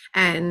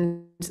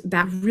 And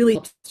that really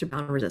helps to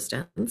bound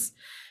resistance.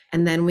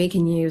 And then we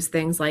can use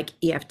things like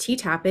EFT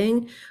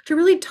tapping to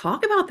really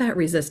talk about that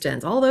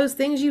resistance, all those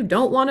things you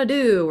don't want to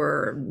do,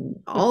 or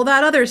all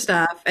that other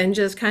stuff, and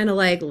just kind of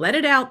like let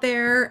it out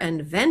there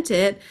and vent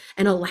it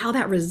and allow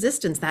that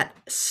resistance, that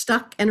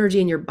stuck energy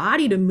in your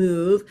body to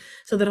move,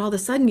 so that all of a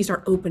sudden you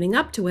start opening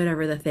up to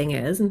whatever the thing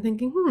is and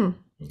thinking,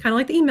 kind of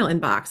like the email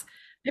inbox.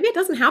 Maybe it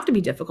doesn't have to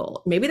be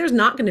difficult. Maybe there's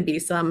not going to be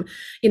some,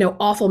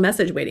 awful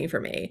message waiting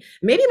for me.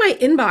 Maybe my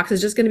inbox is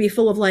just going to be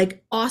full of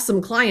like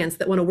awesome clients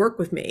that want to work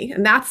with me.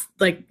 And that's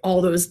like all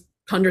those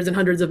hundreds and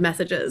hundreds of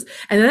messages.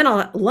 And then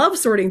I'll love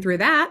sorting through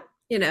that,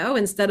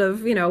 instead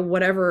of,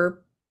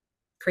 whatever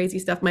crazy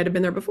stuff might have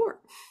been there before.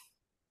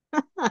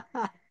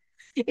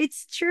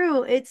 It's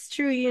true. It's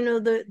true.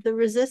 The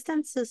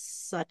resistance is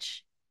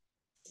such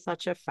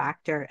a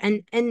factor.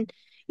 And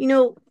you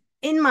know,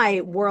 in my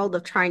world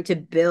of trying to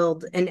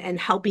build and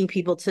helping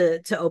people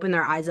to open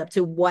their eyes up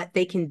to what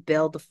they can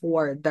build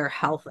for their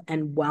health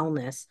and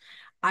wellness,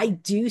 I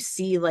do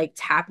see like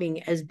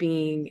tapping as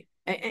being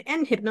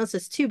and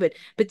hypnosis too, but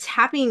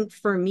tapping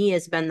for me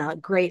has been the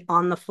great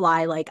on the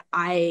fly, like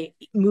I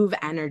move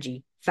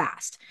energy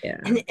fast. Yeah.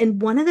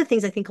 And one of the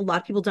things I think a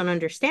lot of people don't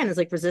understand is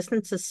like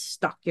resistance is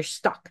stuck. You're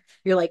stuck.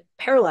 You're like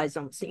paralyzed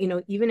almost.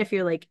 Even if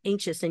you're like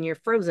anxious and you're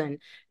frozen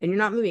and you're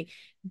not moving,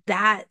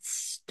 that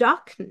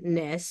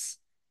stuckness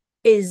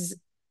is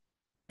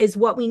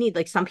what we need.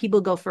 Like some people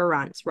go for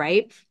runs,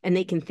 right? And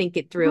they can think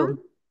it Mhm.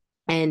 through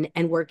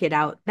and work it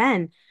out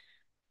then.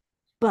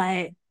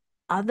 But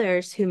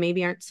others who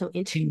maybe aren't so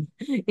into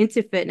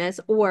into fitness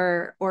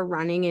or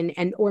running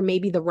and or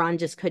maybe the run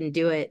just couldn't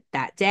do it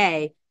that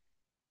day,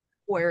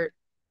 or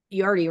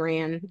you already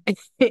ran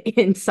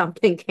and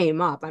something came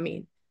up. I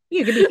mean,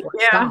 you could be forced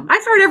Yeah. dumb. I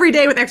start every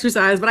day with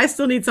exercise, but I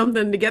still need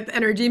something to get the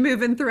energy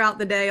moving throughout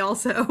the day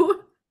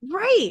also.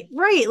 Right,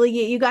 right. Like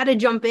you got to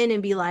jump in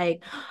and be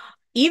like,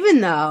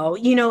 even though,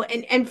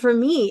 and for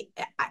me,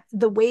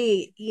 the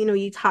way,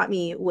 you taught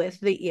me with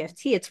the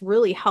EFT, it's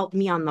really helped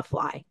me on the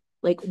fly.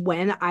 Like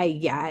when I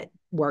get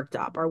worked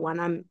up or when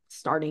I'm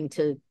starting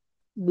to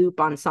loop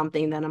on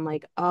something, then I'm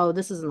like, oh,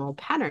 this is an old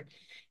pattern.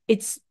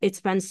 It's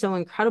been so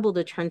incredible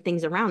to turn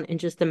things around in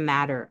just a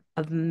matter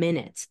of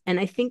minutes. And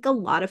I think a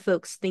lot of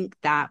folks think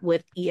that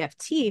with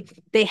EFT,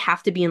 they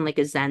have to be in like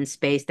a Zen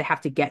space. They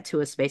have to get to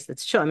a space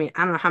that's chill. I mean,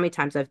 I don't know how many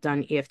times I've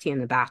done EFT in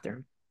the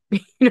bathroom,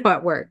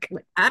 at work.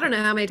 Like, I don't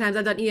know how many times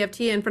I've done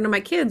EFT in front of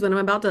my kids when I'm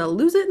about to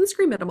lose it and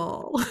scream at them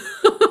all.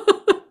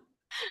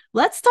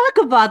 let's talk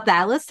about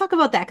that. Let's talk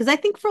about that. Because I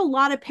think for a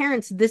lot of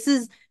parents, this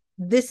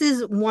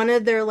is one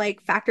of their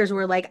like factors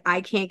where like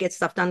I can't get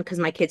stuff done because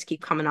my kids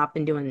keep coming up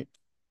and doing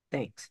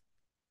things.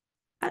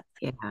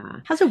 Yeah.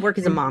 How's it work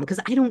as a mom?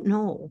 Because I don't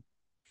know.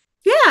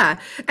 Yeah.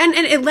 And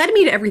it led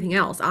me to everything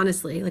else,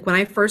 honestly. Like when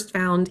I first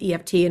found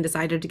EFT and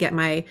decided to get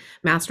my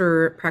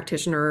master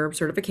practitioner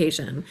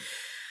certification,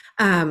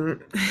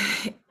 um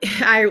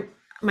I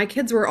my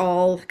kids were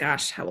all,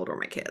 gosh, how old were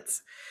my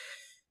kids?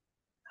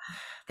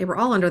 They were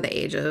all under the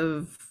age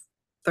of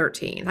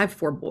 13. I have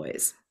four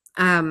boys.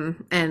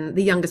 And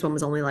the youngest one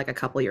was only like a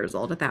couple years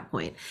old at that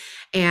point.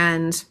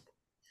 And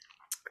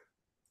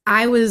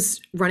I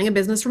was running a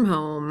business from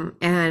home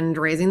and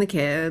raising the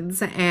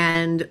kids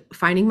and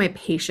finding my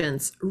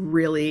patience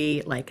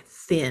really like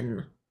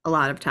thin a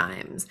lot of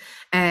times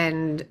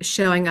and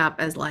showing up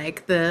as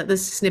like the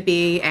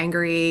snippy,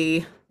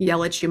 angry,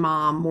 yell at you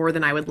mom more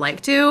than I would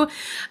like to.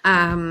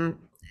 Um,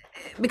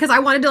 because I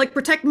wanted to like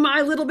protect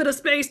my little bit of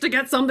space to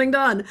get something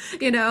done,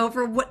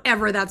 for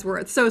whatever that's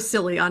worth. So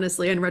silly,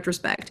 honestly, in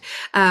retrospect,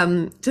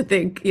 to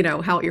think,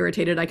 how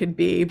irritated I could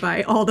be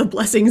by all the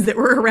blessings that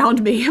were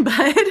around me.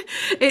 But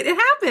it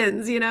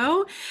happens,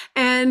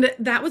 And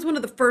that was one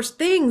of the first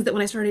things that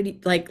when I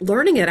started like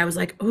learning it, I was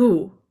like,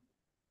 ooh,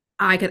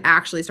 I could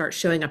actually start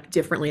showing up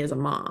differently as a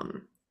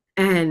mom.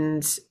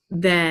 And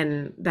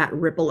then that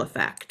ripple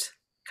effect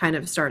kind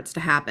of starts to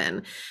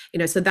happen.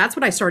 So that's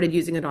what I started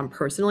using it on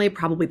personally,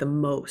 probably the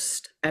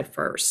most at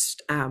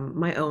first.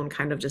 My own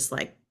kind of just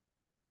like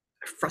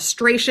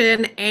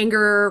frustration,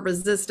 anger,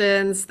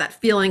 resistance, that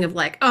feeling of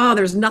like, oh,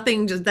 there's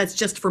nothing that's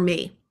just for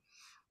me.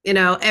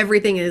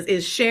 Everything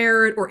is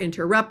shared or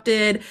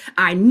interrupted.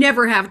 I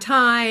never have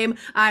time.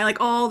 I like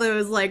all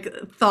those like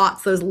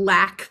thoughts, those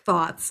lack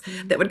thoughts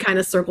that would kind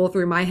of circle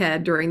through my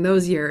head during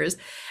those years.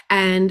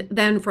 And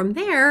then from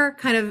there,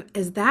 kind of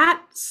as that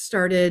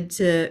started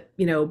to,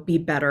 be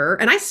better,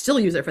 and I still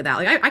use it for that.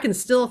 Like I can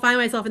still find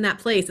myself in that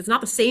place. It's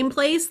not the same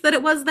place that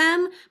it was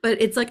then,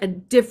 but it's like a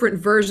different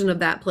version of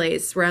that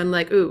place where I'm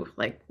like, ooh,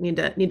 like need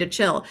to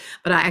chill.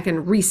 But I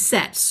can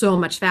reset so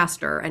much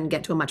faster and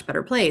get to a much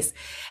better place.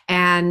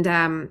 And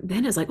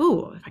then it's like,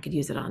 oh, if I could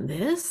use it on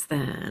this,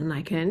 then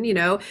I can,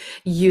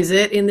 use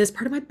it in this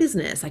part of my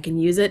business. I can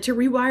use it to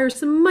rewire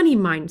some money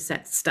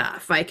mindset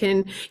stuff. I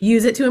can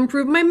use it to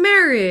improve my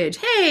marriage.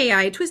 Hey,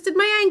 I twisted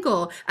my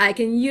ankle. I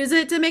can use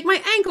it to make my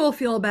ankle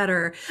feel better.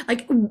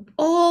 Like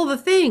all the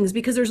things,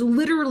 because there's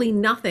literally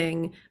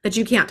nothing that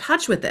you can't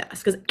touch with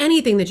this, because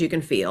anything that you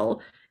can feel,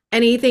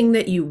 anything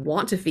that you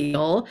want to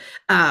feel,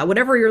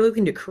 whatever you're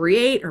looking to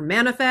create or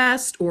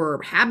manifest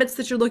or habits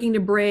that you're looking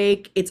to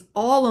break, it's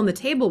all on the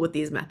table with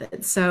these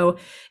methods. So,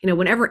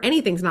 whenever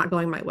anything's not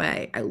going my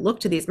way, I look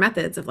to these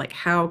methods of like,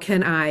 how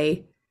can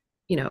I,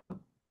 you know,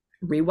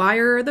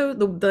 rewire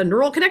the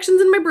neural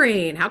connections in my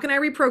brain? How can I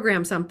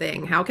reprogram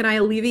something? How can I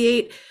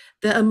alleviate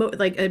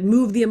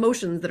move the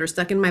emotions that are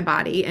stuck in my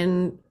body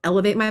and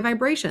elevate my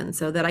vibration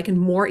so that I can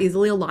more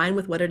easily align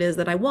with what it is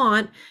that I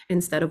want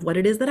instead of what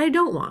it is that I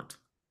don't want?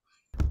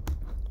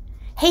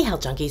 Hey,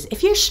 health junkies,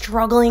 if you're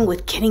struggling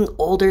with getting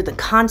older, the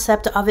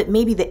concept of it,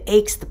 maybe the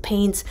aches, the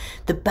pains,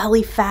 the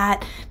belly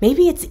fat,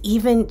 maybe it's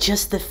even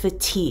just the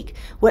fatigue,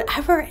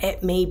 whatever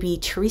it may be,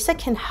 Theresa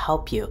can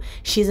help you.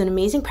 She's an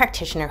amazing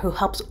practitioner who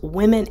helps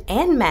women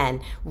and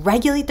men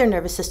regulate their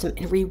nervous system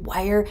and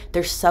rewire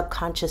their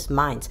subconscious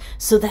minds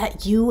so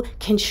that you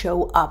can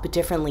show up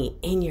differently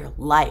in your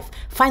life.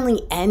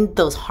 Finally, end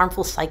those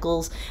harmful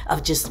cycles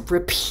of just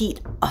repeat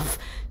of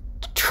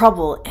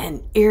trouble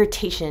and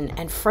irritation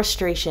and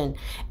frustration,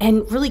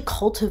 and really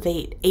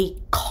cultivate a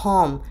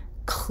calm,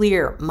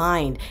 clear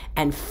mind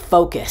and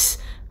focus.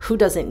 Who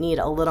doesn't need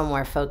a little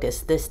more focus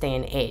this day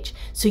and age?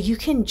 So you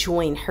can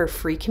join her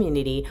free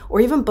community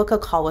or even book a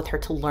call with her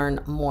to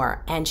learn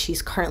more. And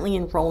she's currently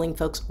enrolling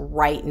folks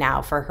right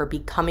now for her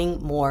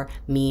Becoming More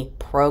Me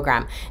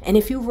program. And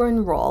if you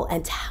enroll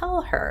and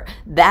tell her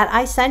that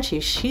I sent you,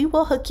 she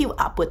will hook you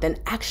up with an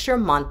extra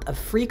month of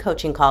free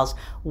coaching calls,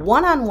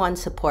 one-on-one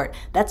support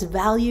that's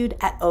valued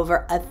at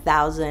over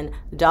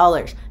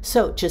 $1,000.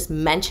 So just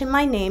mention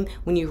my name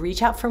when you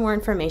reach out for more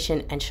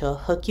information and she'll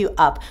hook you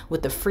up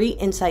with the free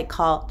insight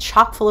call,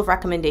 chock full of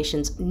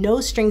recommendations, no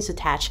strings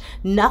attached,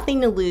 nothing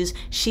to lose.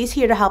 She's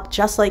here to help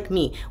just like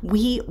me.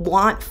 We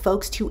want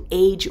folks to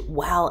age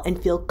well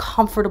and feel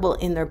comfortable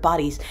in their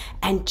bodies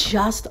and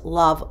just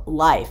love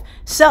life.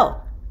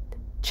 So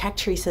check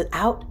Theresa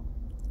out.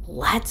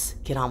 Let's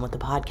get on with the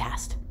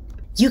podcast.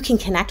 You can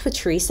connect with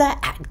Theresa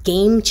at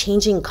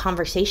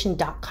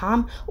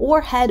gamechangingconversation.com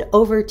or head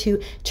over to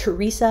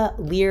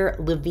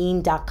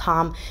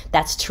theresalearlevine.com.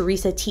 That's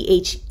Theresa,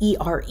 Theresa,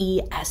 Lear,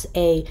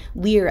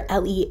 Lear,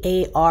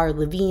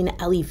 Levine,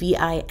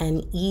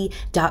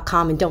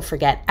 Levine.com. And don't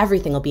forget,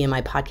 everything will be in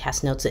my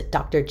podcast notes at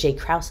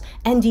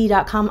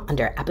drjkrauseND.com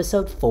under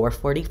episode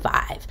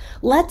 445.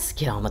 Let's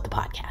get on with the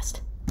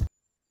podcast.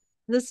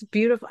 This is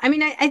beautiful. I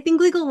mean, I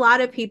think like a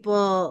lot of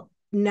people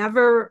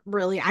never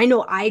really, I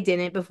know I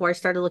didn't before I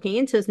started looking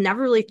into this, never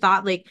really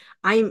thought like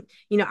I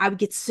would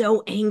get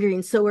so angry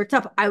and so worked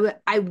up.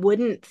 I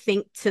wouldn't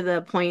think to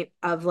the point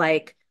of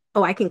like,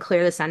 oh, I can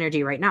clear this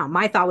energy right now.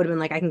 My thought would have been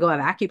like, I can go have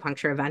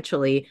acupuncture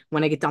eventually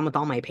when I get done with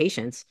all my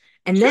patients.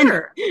 And then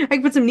Sure. I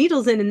can put some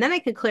needles in and then I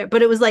could clear.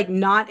 But it was like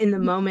not in the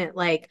moment,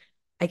 like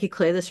I could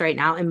clear this right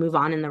now and move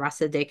on, and the rest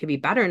of the day could be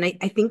better. And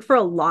I think for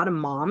a lot of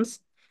moms,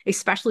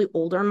 especially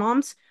older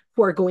moms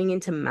who are going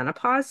into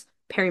menopause,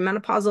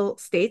 perimenopausal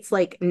states,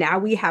 like now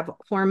we have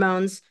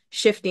hormones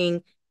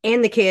shifting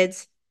and the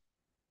kids.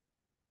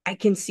 I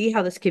can see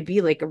how this could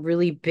be like a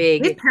really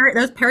big.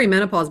 Those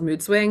perimenopause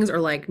mood swings are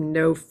like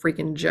no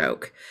freaking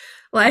joke.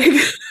 Like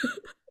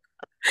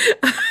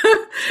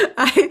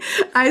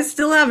I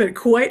still haven't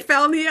quite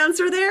found the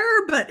answer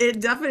there, but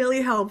it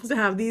definitely helps to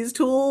have these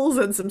tools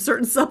and some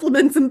certain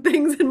supplements and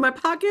things in my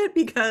pocket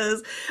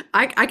because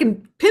I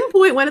can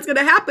pinpoint when it's going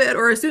to happen,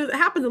 or as soon as it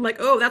happens, I'm like,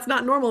 oh, that's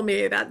not normal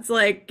me. That's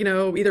like,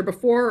 either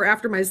before or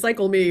after my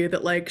cycle me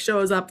that like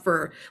shows up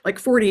for like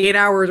 48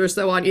 hours or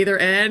so on either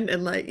end,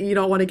 and like you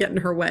don't want to get in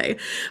her way.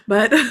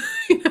 But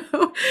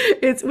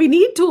we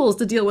need tools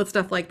to deal with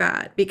stuff like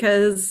that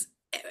because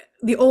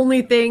the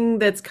only thing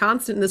that's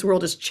constant in this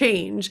world is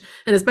change.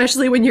 And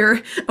especially when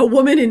you're a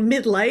woman in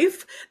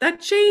midlife,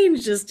 that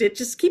change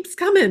just keeps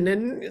coming,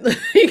 and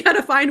you got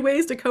to find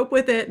ways to cope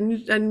with it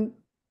and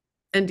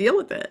deal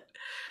with it.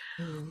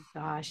 Oh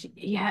my gosh.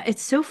 Yeah,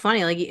 it's so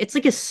funny. Like it's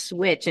like a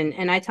switch.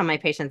 And I tell my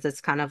patients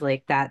it's kind of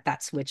like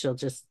that switch will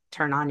just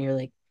turn on. You're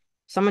like,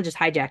 someone just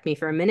hijacked me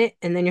for a minute.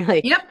 And then you're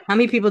like, Yep. how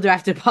many people do I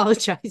have to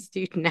apologize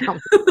to now?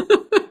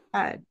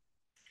 God,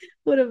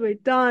 what have I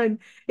done?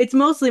 It's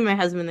mostly my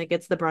husband that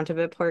gets the brunt of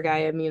it. Poor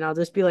guy. I mean, I'll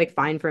just be like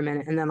fine for a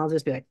minute and then I'll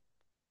just be like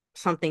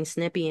something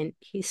snippy and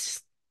he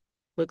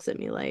looks at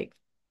me like,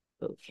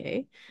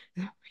 okay.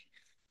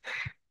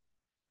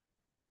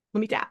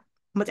 Let me tap.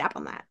 I'm gonna tap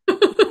on that.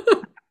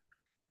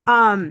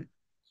 Um,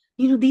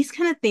 these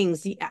kind of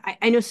things,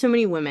 I know so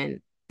many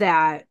women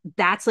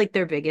that's like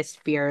their biggest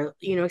fear,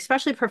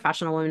 especially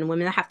professional women,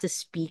 women that have to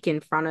speak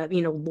in front of,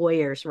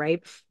 lawyers,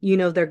 right?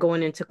 They're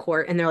going into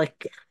court and they're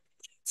like,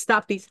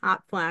 stop these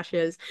hot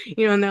flashes,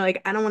 and they're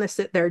like, I don't want to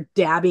sit there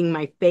dabbing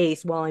my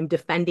face while I'm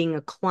defending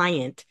a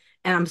client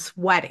and I'm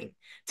sweating.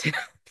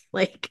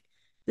 Like,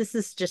 this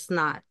is just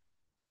not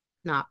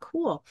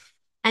cool.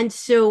 And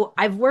so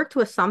I've worked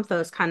with some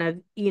folks kind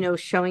of,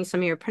 showing some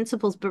of your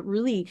principles, but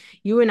really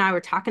you and I were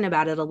talking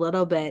about it a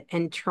little bit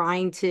and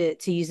trying to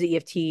use the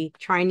EFT,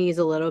 trying to use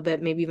a little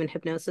bit, maybe even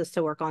hypnosis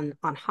to work on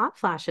hot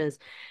flashes.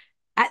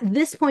 At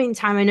this point in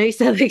time, I know you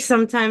said like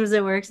sometimes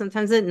it works,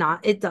 sometimes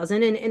it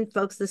doesn't. And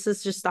folks, this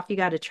is just stuff you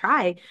got to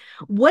try.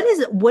 What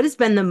has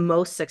been the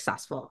most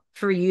successful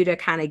for you to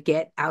kind of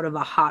get out of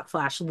a hot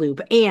flash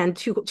loop? And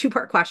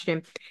two-part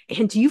question.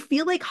 And do you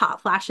feel like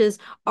hot flashes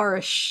are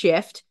a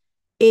shift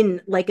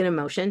in like an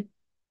emotion?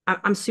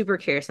 I'm super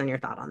curious on your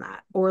thought on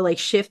that. Or like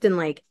shift in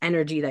like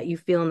energy that you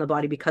feel in the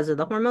body because of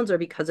the hormones or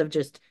because of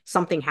just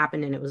something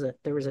happened and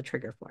there was a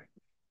trigger for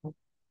it.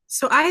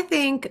 So I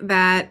think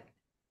that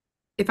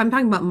if I'm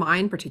talking about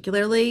mine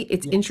particularly,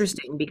 it's Yes.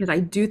 interesting because I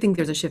do think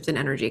there's a shift in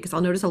energy because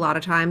I'll notice a lot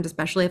of times,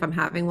 especially if I'm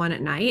having one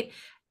at night,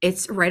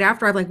 it's right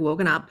after I've like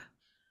woken up,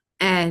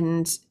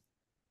 and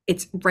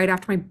it's right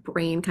after my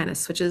brain kind of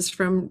switches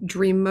from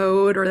dream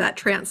mode or that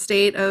trance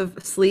state of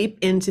sleep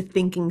into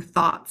thinking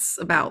thoughts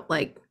about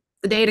like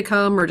the day to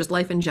come or just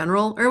life in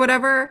general or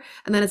whatever.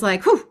 And then it's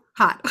like, whew,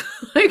 hot.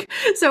 Like,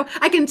 so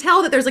I can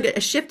tell that there's like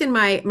a shift in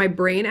my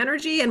brain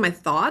energy and my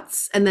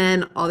thoughts. And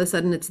then all of a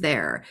sudden it's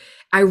there.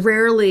 I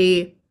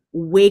rarely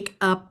wake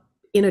up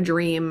in a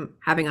dream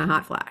having a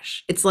hot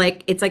flash. It's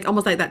like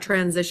almost like that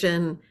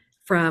transition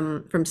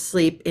from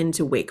sleep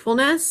into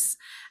wakefulness.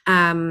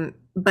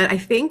 But I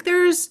think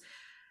there's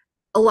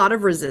a lot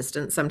of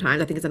resistance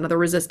sometimes. I think it's another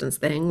resistance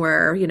thing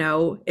where,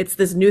 it's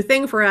this new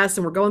thing for us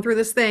and we're going through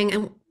this thing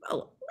and we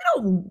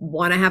don't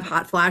want to have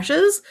hot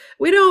flashes.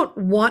 We don't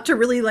want to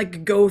really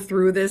like go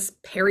through this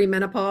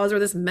perimenopause or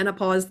this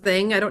menopause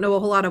thing. I don't know a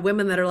whole lot of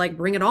women that are like,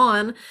 bring it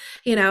on,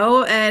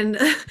 and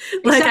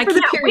like, Except I for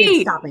the can't period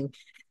wait. stopping.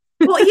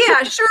 Well,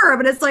 yeah, sure,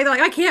 but it's like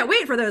I can't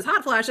wait for those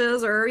hot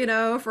flashes or,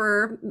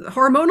 for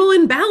hormonal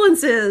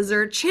imbalances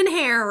or chin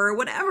hair or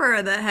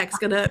whatever the heck's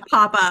gonna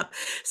pop up.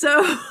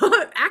 So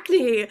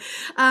acne,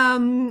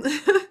 um,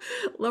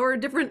 lower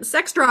different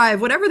sex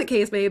drive, whatever the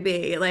case may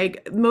be.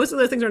 Like most of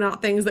those things are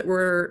not things that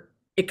we're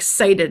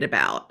excited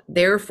about.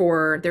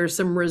 Therefore, there's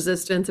some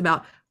resistance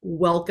about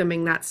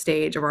welcoming that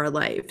stage of our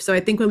life. So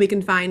I think when we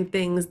can find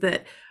things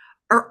that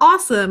are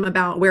awesome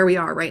about where we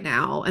are right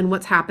now and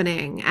what's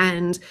happening.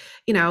 And,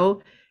 you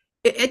know,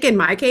 in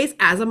my case,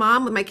 as a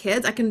mom with my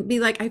kids, I can be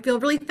like, I feel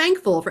really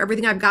thankful for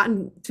everything I've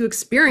gotten to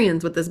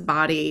experience with this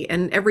body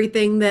and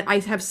everything that I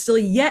have still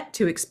yet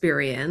to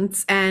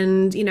experience.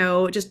 And,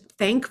 just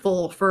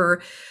thankful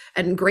for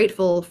and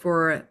grateful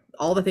for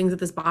all the things that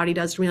this body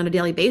does for me on a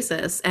daily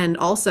basis. And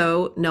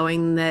also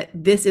knowing that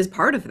this is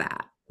part of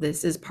that.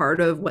 This is part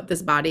of what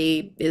this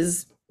body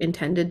is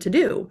intended to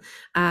do,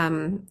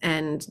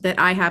 and that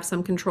I have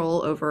some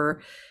control over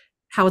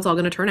how it's all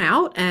going to turn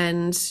out.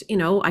 And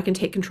I can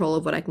take control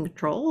of what I can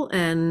control,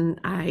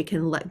 and I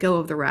can let go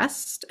of the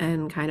rest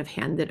and kind of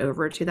hand it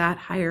over to that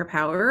higher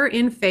power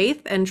in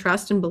faith and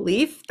trust and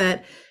belief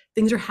that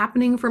things are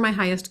happening for my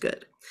highest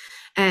good.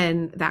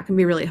 And that can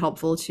be really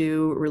helpful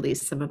to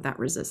release some of that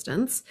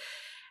resistance.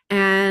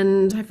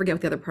 And I forget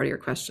what the other part of your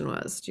question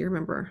was. Do you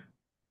remember?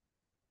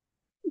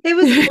 it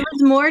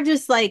was more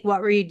just like,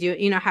 what were you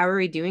doing? How are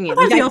we doing it?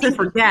 Like, Sometimes we I also think.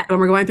 forget when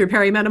we're going through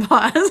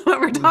perimenopause what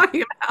we're Mm.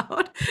 talking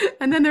about.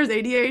 And then there's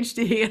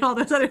ADHD and all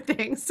those other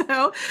things.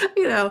 So,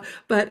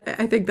 but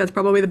I think that's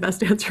probably the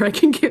best answer I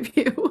can give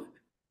you.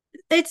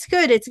 It's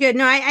good. It's good.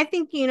 No, I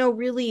think,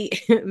 really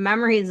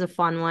memory is a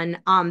fun one.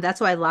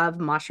 That's why I love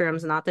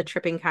mushrooms, not the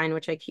tripping kind,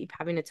 which I keep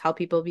having to tell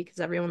people because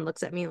everyone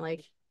looks at me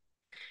like,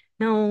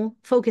 no,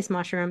 focus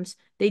mushrooms.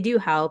 They do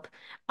help.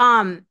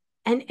 And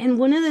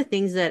one of the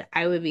things that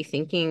I would be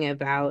thinking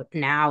about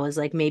now is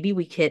like maybe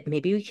we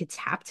could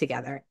tap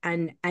together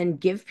and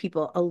give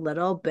people a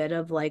little bit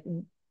of like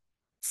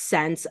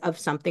sense of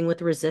something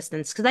with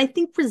resistance. Because I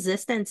think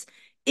resistance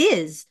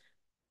is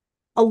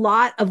a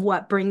lot of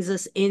what brings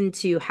us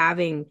into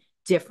having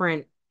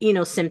different,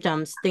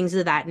 symptoms, things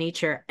of that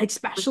nature,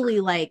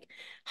 especially like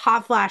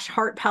hot flash,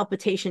 heart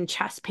palpitation,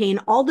 chest pain,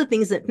 all the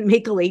things that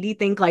make a lady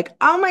think like,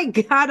 oh my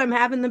God, I'm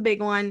having the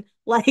big one.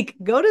 Like,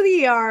 go to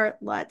the ER.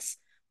 Let's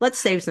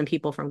save some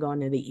people from going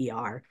to the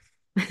ER.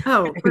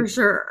 Oh, for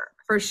sure.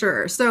 For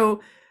sure.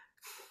 So,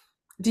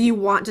 do you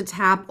want to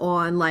tap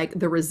on like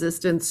the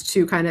resistance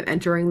to kind of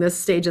entering this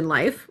stage in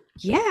life?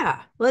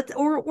 Yeah. Let's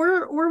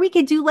or we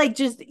could do like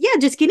just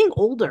getting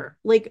older.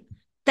 Like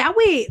that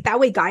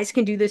way guys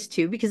can do this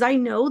too because I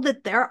know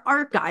that there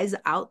are guys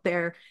out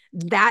there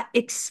that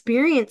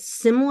experience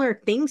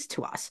similar things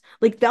to us.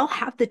 Like they'll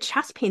have the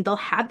chest pain, they'll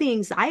have the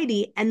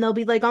anxiety and they'll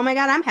be like, "Oh my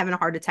God, I'm having a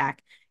heart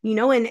attack."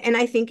 And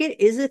I think it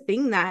is a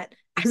thing that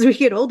as we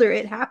get older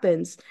it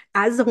happens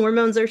as the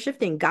hormones are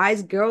shifting.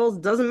 Guys, girls,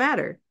 doesn't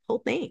matter. Whole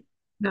thing.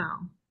 No,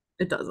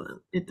 it doesn't.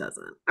 It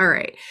doesn't. All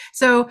right.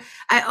 So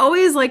I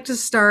always like to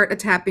start a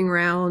tapping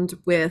round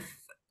with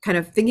kind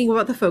of thinking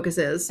about the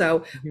focuses.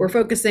 So we're Mhm.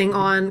 focusing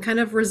on kind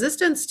of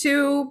resistance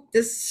to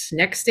this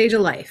next stage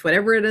of life,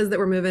 whatever it is that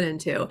we're moving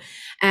into,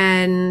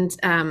 and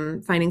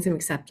finding some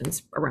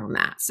acceptance around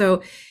that.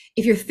 So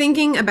if you're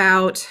thinking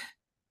about,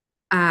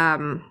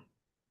 um,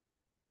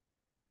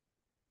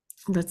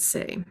 let's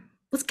see,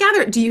 let's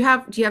gather. Do you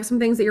have some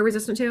things that you're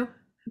resistant to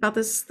about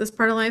this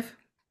part of life?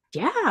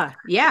 Yeah,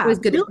 yeah. Always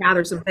good to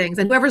gather some things.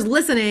 And whoever's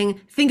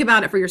listening, think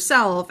about it for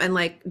yourself. And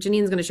like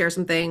Jannine's going to share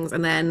some things,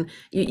 and then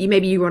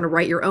maybe you want to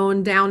write your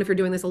own down if you're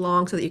doing this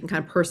along, so that you can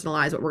kind of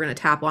personalize what we're going to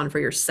tap on for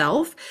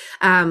yourself.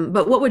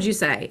 But what would you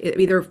say,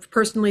 either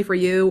personally for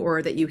you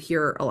or that you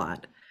hear a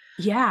lot?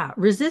 Yeah,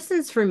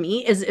 resistance for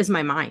me is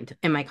my mind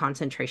and my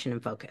concentration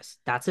and focus.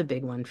 That's a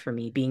big one for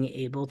me, being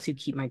able to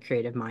keep my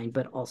creative mind,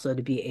 but also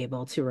to be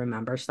able to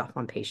remember stuff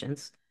on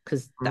patience,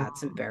 because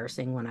that's Mm,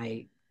 embarrassing when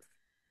I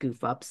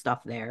goof up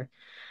stuff there.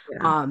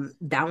 yeah.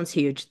 That one's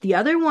huge. The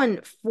other one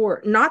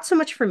for not so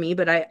much for me,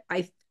 but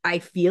I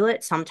feel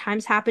it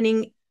sometimes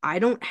happening. I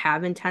don't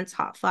have intense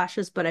hot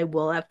flashes, but I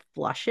will have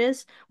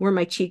flushes where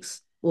my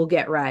cheeks will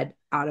get red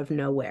out of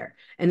nowhere.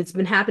 And it's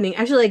been happening.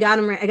 Actually, I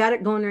got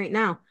it going right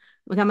now.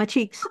 Look at my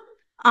cheeks.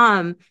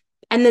 Um,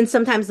 and then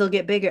sometimes they'll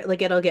get bigger,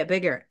 like it'll get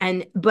bigger.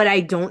 But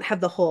I don't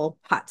have the whole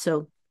hot.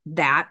 So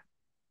that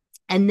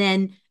and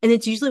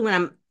it's usually when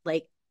I'm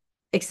like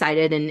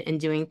excited and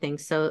doing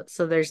things. So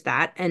there's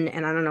that. And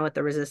I don't know what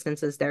the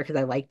resistance is there because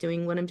I like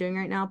doing what I'm doing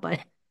right now, but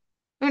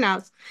who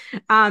knows?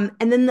 And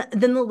then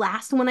the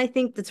last one I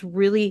think that's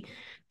really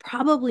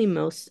probably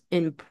most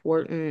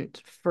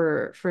important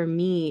for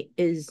me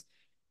is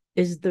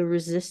the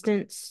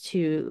resistance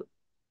to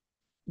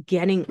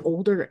getting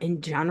older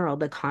in general,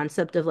 the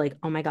concept of like,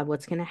 oh my God,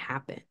 what's gonna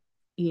happen?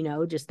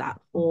 Just that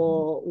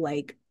whole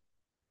like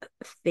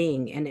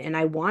thing. And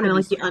I want to Kind of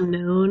be like the strong.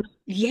 unknown.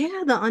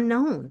 Yeah, the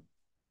unknown.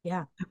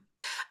 Yeah.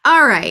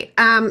 All right.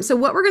 So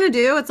what we're gonna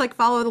do, it's like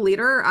follow the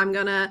leader. I'm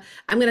gonna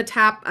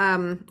tap,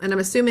 and I'm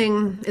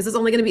assuming, is this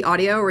only gonna be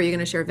audio or are you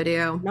gonna share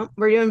video? Nope,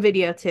 we're doing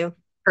video too. Yep.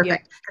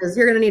 Perfect, because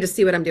you're going to need to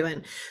see what I'm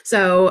doing.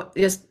 So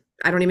just,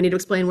 I don't even need to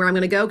explain where I'm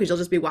going to go because you'll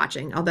just be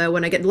watching. Although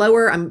when I get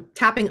lower, I'm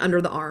tapping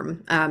under the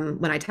arm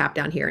when I tap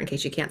down here in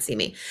case you can't see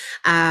me.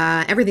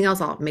 Everything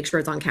else, I'll make sure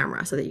it's on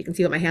camera so that you can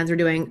see what my hands are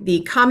doing.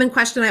 The common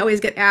question I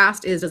always get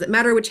asked is, does it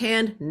matter which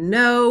hand?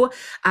 No.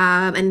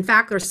 And in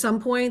fact, there's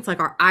some points like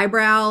our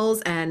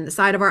eyebrows and the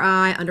side of our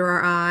eye, under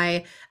our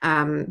eye,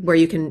 where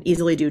you can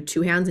easily do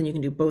two hands and you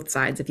can do both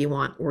sides if you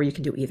want, or you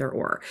can do either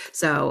or.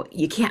 So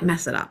you can't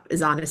mess it up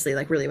is honestly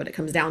like really what it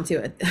comes down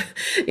to.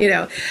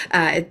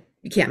 It,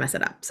 you can't mess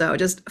it up. So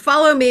just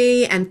follow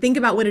me and think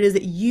about what it is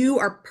that you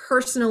are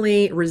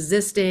personally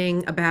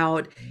resisting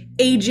about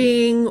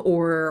aging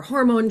or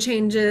hormone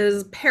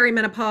changes,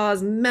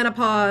 perimenopause,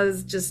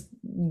 menopause, just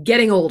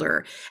getting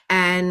older.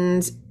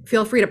 And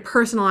feel free to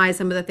personalize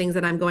some of the things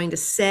that I'm going to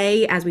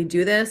say as we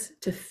do this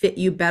to fit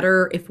you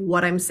better if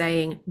what I'm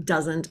saying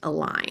doesn't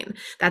align.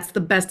 That's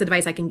the best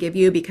advice I can give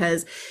you,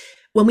 because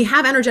when we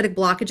have energetic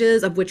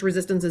blockages, of which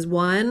resistance is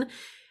one,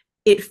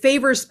 it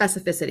favors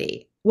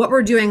specificity. What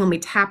we're doing when we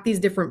tap these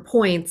different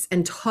points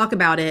and talk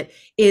about it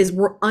is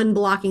we're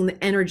unblocking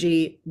the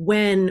energy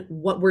when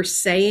what we're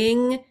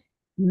saying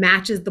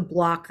matches the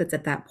block that's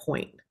at that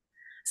point.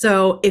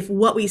 So if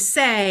what we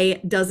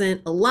say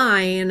doesn't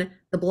align,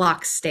 the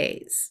block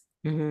stays.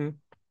 Hmm.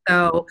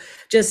 So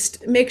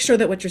just make sure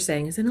that what you're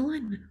saying is in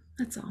alignment.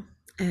 That's all.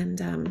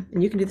 And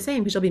you can do the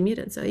same because you'll be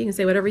muted, so you can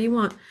say whatever you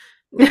want.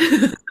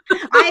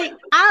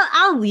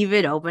 I'll leave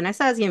it open. I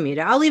said I was gonna mute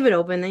it. I'll leave it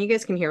open, then you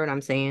guys can hear what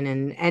I'm saying,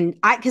 and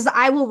I because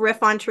I will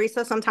riff on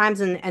Teresa sometimes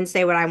and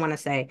say what I want to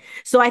say.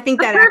 So I think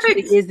That's that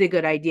actually perfect. is a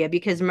good idea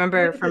because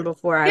remember from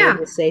before I would Yeah.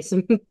 just say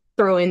some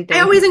throw in I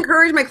things. always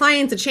encourage my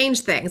clients to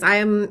change things. I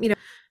am,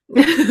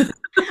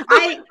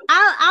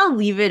 I'll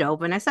leave it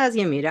open. I said I was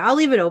gonna mute it. I'll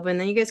leave it open,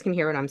 then you guys can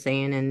hear what I'm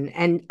saying,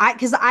 and I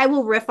because I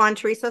will riff on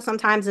Teresa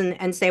sometimes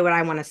and say what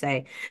I want to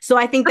say. So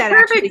I think That's that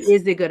actually perfect.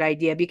 is a good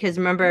idea because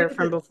remember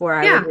from before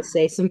I would Yeah. just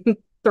say some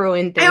throw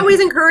in I things. always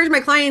encourage my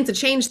clients to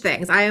change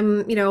things. I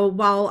am,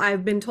 while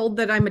I've been told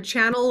that I'm a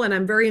channel and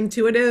I'm very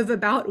intuitive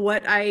about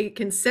what I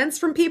can sense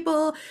from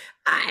people,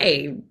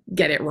 I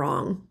get it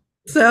wrong.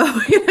 So,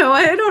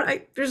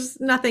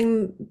 there's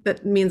nothing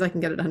that means I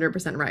can get it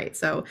 100% right.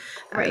 So,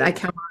 I Right.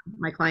 count on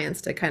my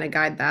clients to kind of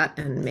guide that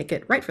and make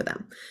it right for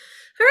them.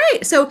 All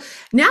right. So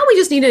now we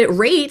just need to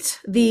rate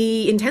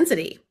the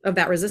intensity of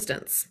that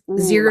resistance. Ooh,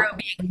 0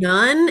 being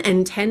none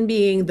and 10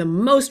 being the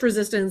most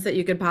resistance that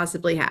you could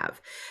possibly have.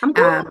 I'm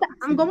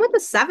going with the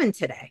seven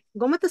today. I'm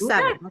going with the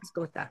seven. Okay. Let's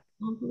go with that.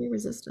 I'll be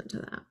resistant to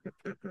that.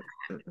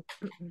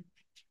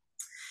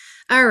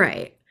 All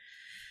right.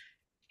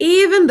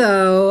 Even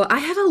though I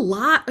have a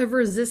lot of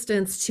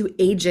resistance to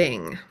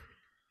aging,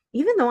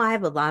 Even though I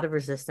have a lot of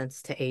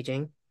resistance to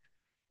aging,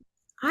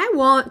 I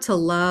want to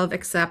love,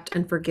 accept,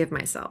 and forgive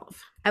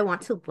myself. I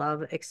want to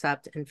love,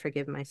 accept, and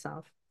forgive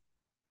myself.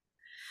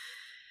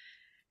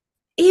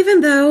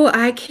 Even though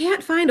I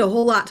can't find a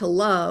whole lot to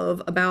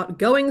love about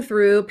going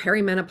through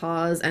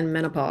perimenopause and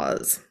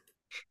menopause.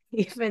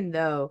 Even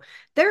though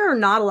there are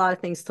not a lot of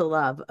things to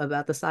love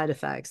about the side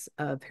effects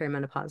of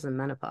perimenopause and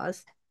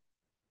menopause.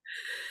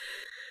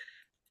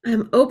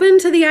 I'm open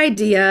to the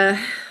idea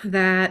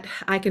that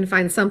I can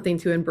find something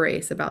to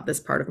embrace about this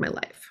part of my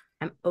life.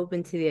 I'm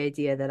open to the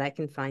idea that I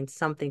can find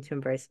something to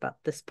embrace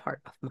about this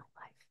part of my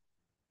life.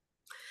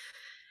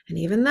 And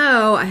even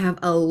though I have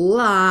a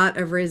lot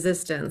of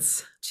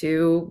resistance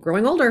to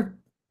growing older,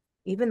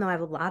 Even though I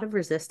have a lot of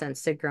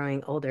resistance to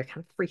growing older, it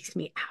kind of freaks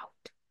me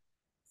out.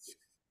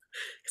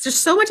 it's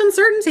just so much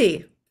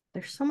uncertainty.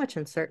 There's so much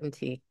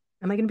uncertainty.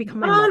 Am I going to become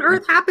What my on mother?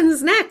 earth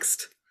happens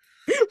next?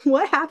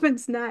 What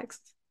happens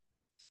next?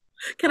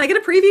 Can I get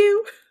a preview?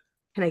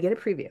 Can I get a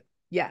preview?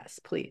 Yes,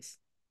 please.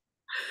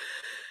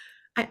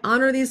 I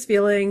honor these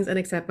feelings and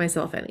accept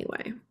myself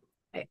anyway.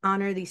 I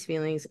honor these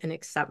feelings and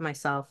accept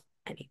myself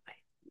anyway.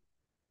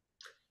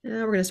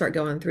 Now we're going to start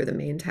going through the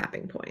main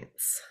tapping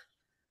points.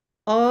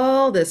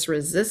 All this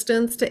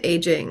resistance to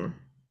aging.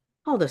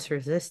 All this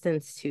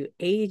resistance to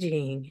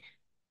aging.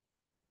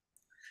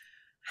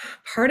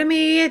 Part of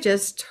me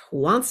just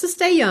wants to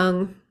stay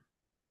young.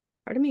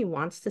 Part of me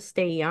wants to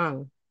stay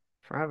young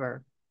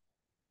forever.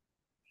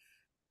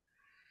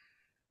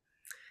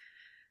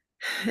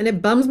 And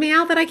it bums me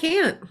out that I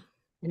can't.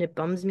 And it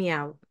bums me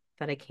out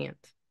that I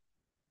can't.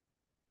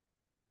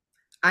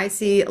 I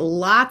see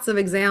lots of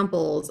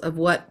examples of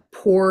what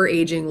poor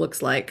aging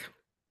looks like.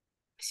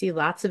 I see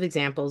lots of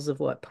examples of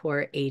what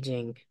poor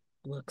aging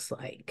looks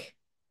like.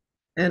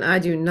 And I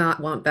do not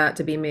want that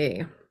to be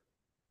me.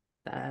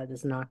 That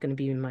is not going to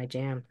be my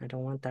jam. I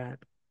don't want that.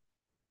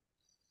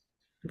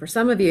 For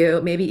some of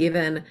you, maybe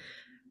even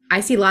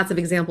I see lots of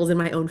examples in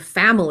my own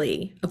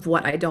family of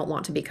what I don't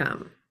want to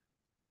become.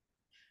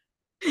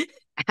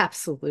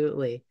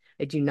 Absolutely.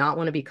 I do not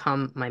want to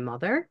become my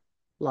mother.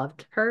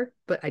 Loved her,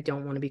 but I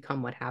don't want to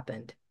become what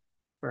happened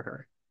for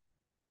her.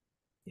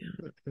 Yeah.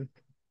 Mm-mm.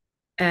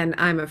 And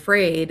I'm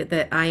afraid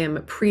that I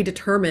am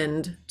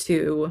predetermined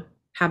to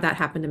have that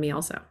happen to me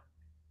also.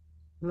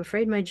 I'm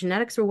afraid my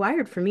genetics are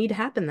wired for me to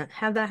have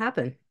that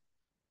happen.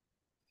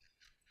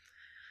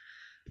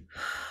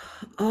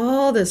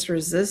 All this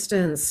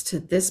resistance to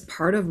this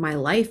part of my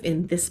life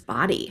in this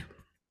body.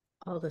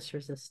 All this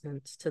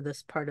resistance to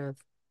this part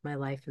of my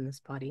life in this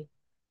body.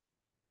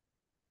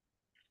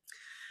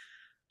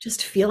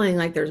 Just feeling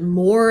like there's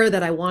more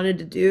that I wanted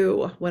to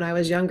do when I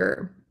was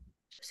younger.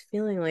 Just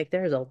feeling like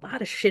there's a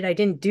lot of shit I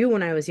didn't do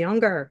when I was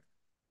younger.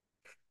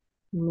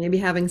 Maybe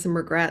having some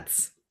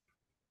regrets.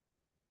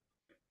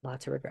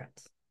 Lots of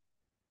regrets.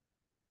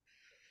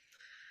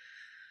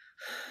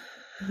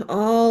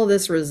 All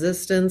this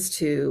resistance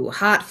to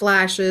hot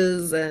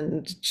flashes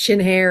and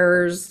chin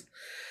hairs,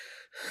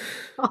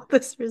 All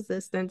this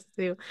resistance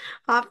to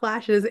hot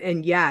flashes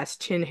and yes,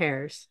 chin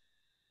hairs.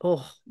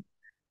 Oh,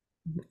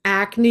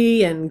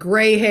 acne and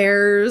gray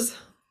hairs,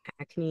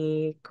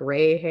 acne,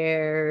 gray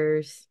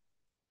hairs,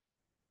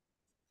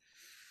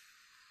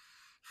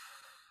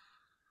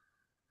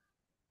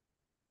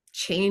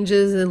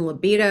 changes in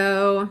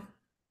libido,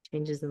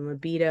 changes in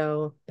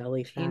libido,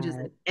 belly changes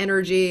in fat,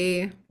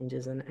 energy,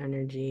 changes in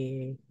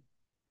energy,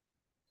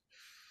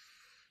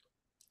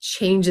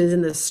 changes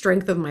in the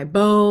strength of my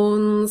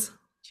bones,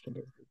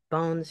 changes in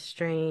bone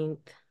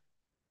strength,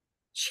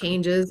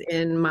 changes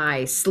in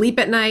my sleep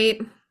at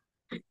night.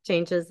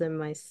 changes in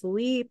my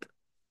sleep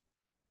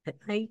at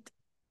night.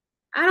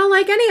 I don't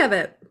like any of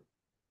it.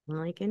 I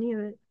don't like any of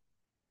it.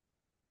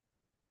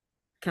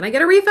 Can I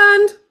get a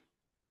refund?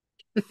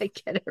 I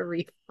get a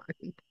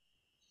refund.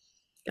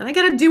 Can I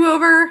get a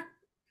do-over?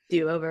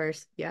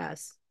 Do-overs.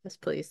 Yes. Yes,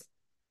 please.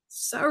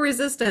 So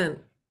resistant.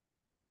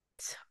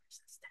 So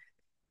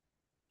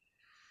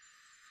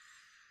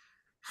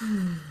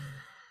resistant.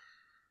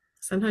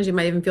 Sometimes you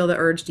might even feel the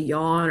urge to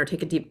yawn or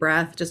take a deep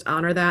breath. Just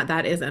honor that.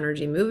 That is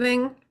energy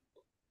moving.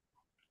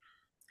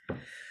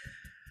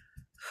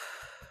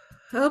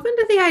 Open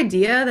to the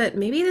idea that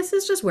maybe this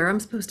is just where I'm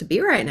supposed to be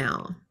right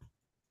now.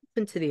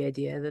 Open to the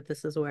idea that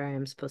this is where I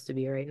am supposed to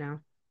be right now.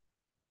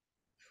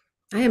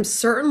 I am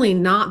certainly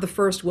not the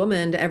first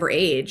woman to ever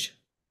age.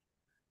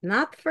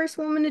 Not the first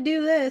woman to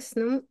do this.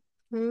 No,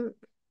 no,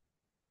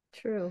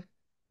 true.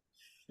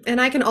 And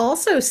I can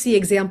also see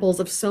examples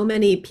of so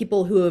many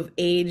people who have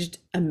aged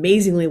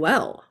amazingly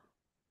well.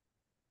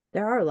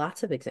 There are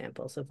lots of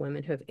examples of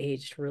women who have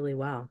aged really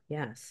well.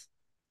 Yes.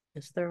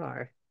 Yes, there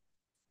are.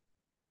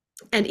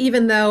 And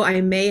even though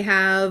I may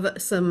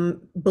have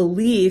some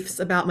beliefs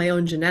about my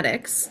own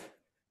genetics,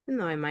 Even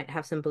though I might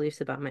have some beliefs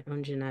about my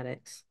own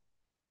genetics.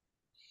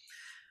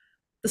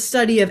 the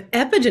study of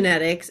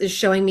epigenetics is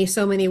showing me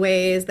so many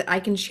ways that I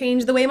can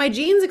change the way my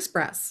genes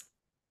express.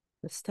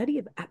 The study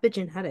of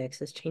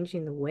epigenetics is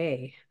changing the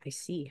way I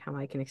see how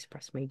I can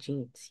express my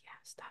genes.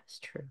 Yes, that is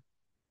true.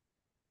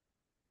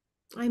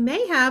 I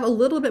may have a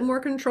little bit more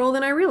control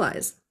than I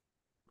realize.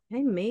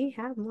 I may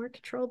have more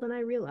control than I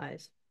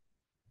realize.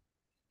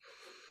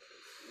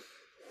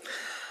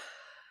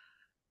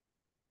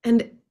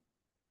 And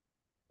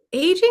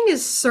aging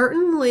is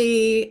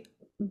certainly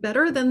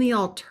better than the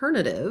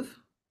alternative.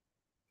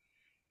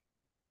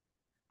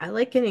 I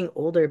like getting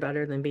older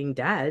better than being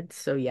dead,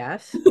 so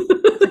yes,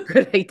 that's a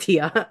good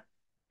idea.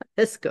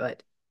 That's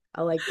good.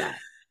 I like that.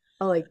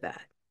 I like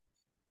that.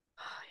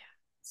 Oh,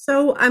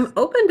 So I'm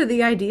open to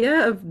the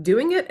idea of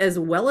doing it as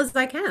well as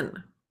I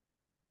can.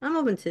 yeah. I'm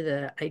open to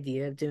the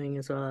idea of doing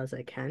as well as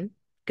I can.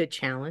 Good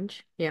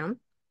challenge. Yeah.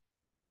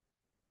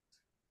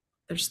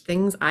 There's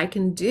things I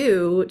can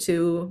do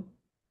to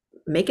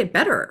make it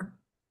better.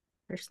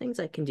 There's things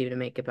I can do to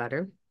make it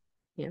better.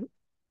 Yeah.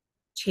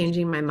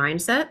 Changing my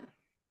mindset,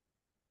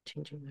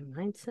 Changing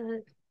my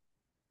mindset,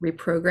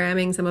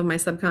 reprogramming some of my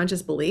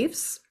subconscious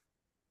beliefs,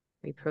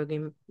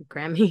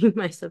 reprogramming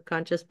my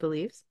subconscious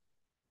beliefs.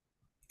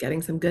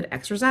 getting some good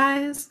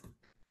exercise,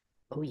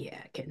 Oh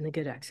yeah, getting the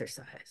good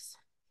exercise.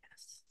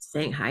 Yes.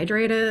 staying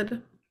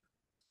hydrated,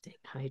 Staying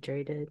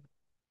hydrated.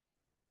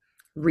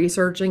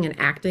 researching and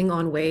acting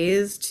on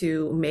ways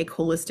to make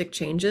holistic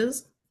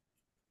changes.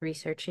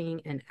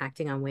 Researching and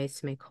acting on ways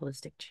to make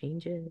holistic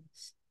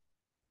changes.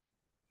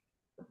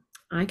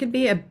 I could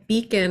be a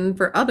beacon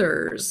for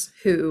others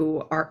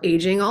who are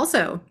aging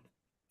also.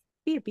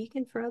 Be a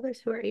beacon for others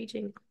who are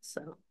aging.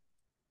 So,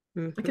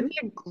 I could mm-hmm. be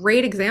a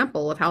great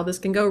example of how this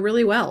can go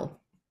really well.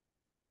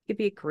 Could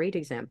be a great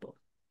example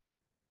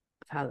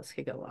of how this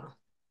could go well.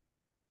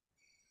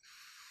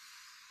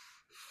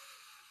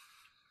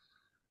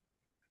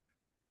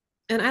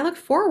 And I look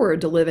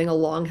forward to living a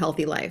long,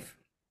 healthy life.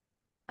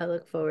 I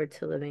look forward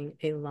to living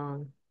a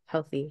long,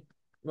 healthy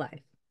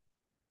life.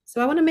 So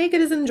I want to make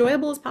it as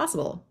enjoyable as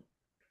possible.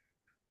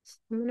 So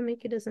I'm going to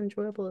make it as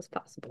enjoyable as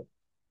possible.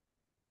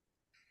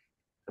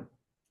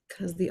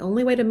 Because the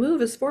only way to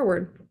move is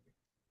forward.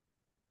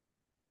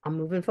 I'm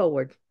moving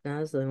forward.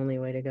 That is the only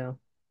way to go.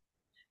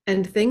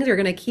 And things are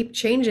going to keep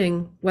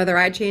changing, whether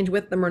I change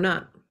with them or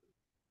not.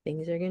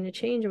 Things are going to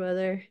change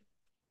whether,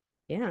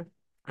 yeah,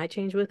 I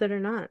change with it or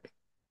not.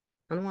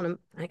 I don't want to,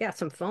 I got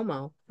some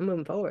FOMO. I'm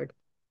moving forward.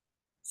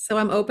 So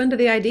I'm open to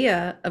the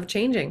idea of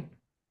changing,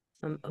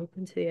 I'm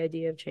open to the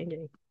idea of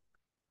changing.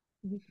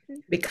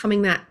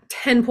 becoming that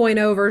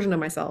 10.0 version of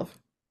myself.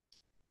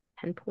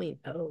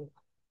 10.0.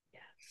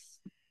 Yes.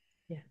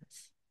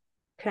 Yes.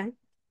 Okay.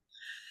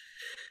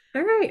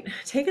 All right,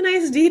 take a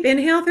nice deep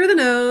inhale through the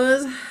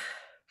nose.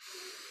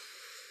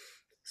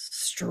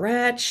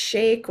 Stretch,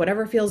 shake,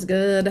 whatever feels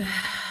good.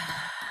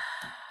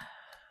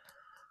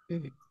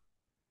 Mhm.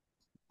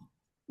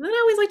 And I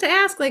always like to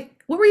ask,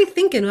 like, what were you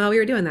thinking while we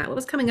were doing that? What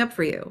was coming up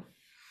for you?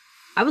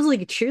 I was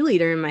like a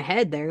cheerleader in my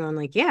head there going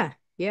like, yeah,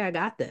 yeah, I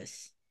got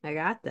this. I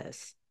got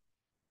this.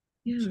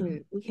 Yeah.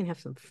 We can have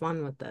some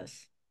fun with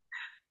this.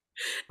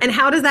 And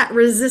how does that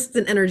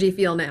resistant energy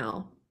feel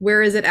now?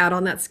 Where is it at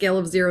on that scale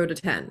of 0 to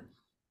 10?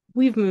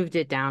 We've moved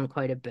it down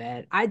quite a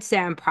bit. I'd say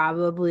I'm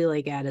probably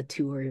like at a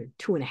 2 or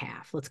 2.5.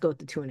 Let's go with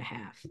the 2.5.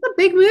 It's a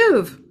big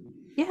move.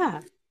 Yeah.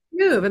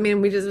 Move. I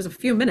mean, we just, it was a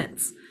few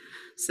minutes.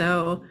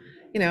 So,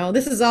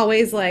 this is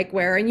always like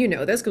where, and you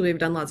know this because we've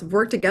done lots of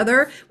work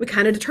together, we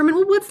kind of determine,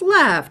 well, what's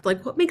left?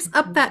 Like, what makes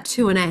up that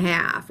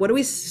 2.5? What do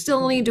we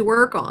still need to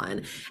work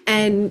on?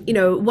 And,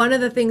 one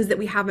of the things that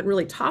we haven't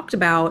really talked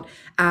about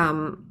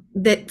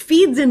that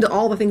feeds into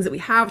all the things that we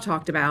have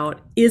talked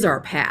about is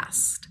our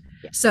past.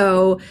 Yeah.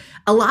 So,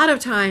 a lot of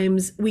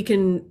times we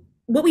can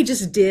what we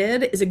just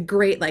did is a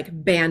great like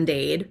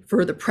band-aid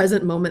for the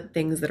present moment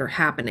things that are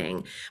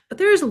happening, but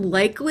there's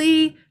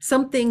likely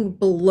something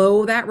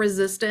below that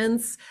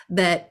resistance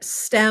that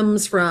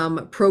stems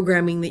from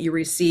programming that you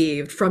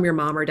received from your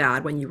mom or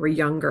dad when you were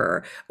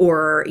younger,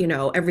 or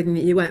everything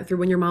that you went through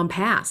when your mom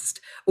passed,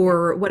 Yeah.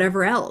 or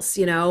whatever else.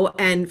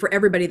 And for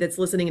everybody that's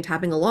listening and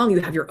tapping along,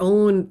 you have your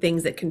own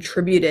things that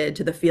contributed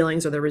to the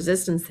feelings or the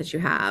resistance that you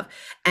have,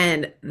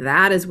 and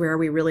that is where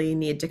we really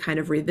need to kind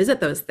of revisit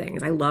those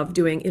things. I love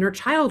doing inner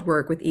child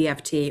work with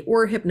EFT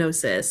or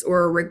hypnosis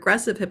or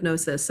regressive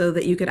hypnosis, so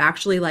that you could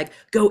actually like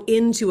go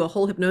into a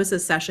whole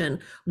hypnosis session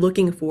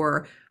looking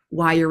for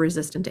why you're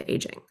resistant to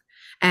aging,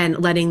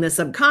 and letting the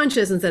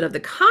subconscious instead of the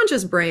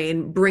conscious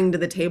brain bring to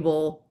the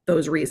table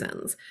those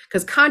reasons.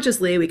 Because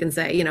consciously we can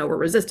say, we're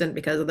resistant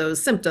because of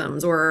those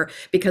symptoms, or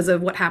because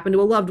of what happened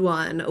to a loved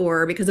one,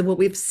 or because of what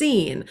we've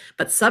seen.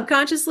 But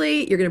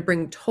subconsciously, you're going to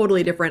bring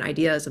totally different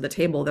ideas to the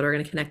table that are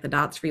going to connect the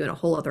dots for you in a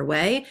whole other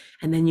way.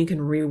 And then you can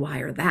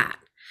rewire that.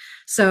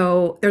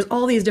 So there's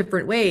all these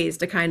different ways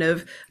to kind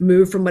of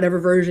move from whatever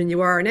version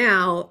you are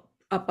now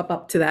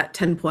up to that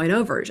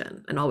 10.0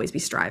 version, and always be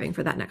striving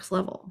for that next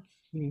level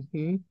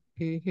Mm-hmm.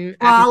 Mm-hmm.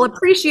 while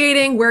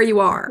appreciating where you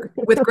are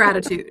with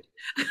gratitude.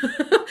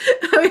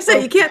 I always say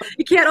Oh,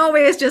 you can't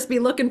always just be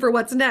looking for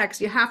what's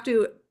next. You have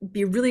to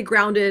be really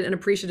grounded and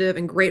appreciative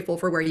and grateful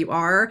for where you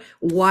are,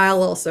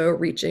 while also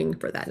reaching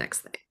for that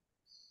next thing.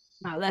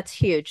 wow, that's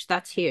huge.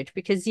 That's huge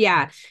because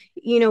yeah,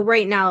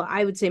 right now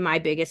I would say my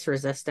biggest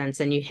resistance,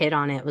 and you hit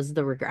on it, was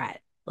the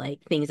regret,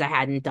 like things I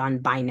hadn't done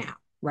by now,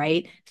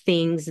 right?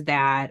 Things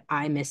that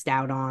I missed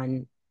out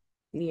on,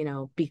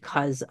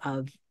 because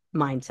of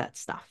mindset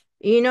stuff,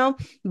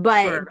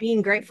 but Sure.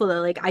 being grateful that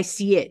like I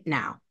see it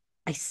now.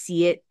 I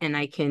see it and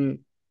I can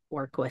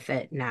work with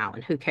it now.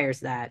 And who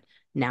cares that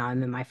now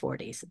I'm in my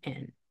 40s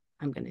and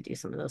I'm going to do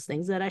some of those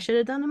things that I should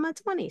have done in my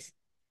 20s.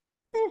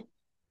 Eh.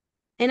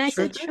 And I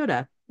Sure said, thing. should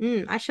have.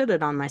 I should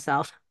have on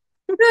myself.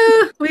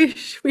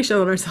 We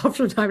show on ourselves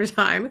from time to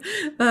time.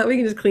 We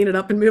can just clean it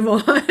up and move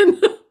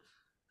on.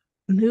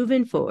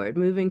 Moving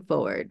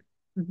forward.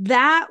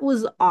 That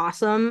was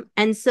awesome.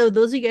 And so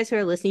those of you guys who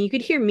are listening, you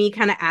could hear me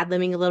kind of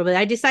ad-libbing a little bit.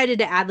 I decided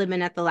to ad-lib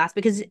in at the last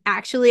because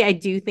actually I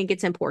do think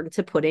it's important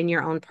to put in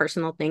your own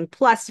personal thing.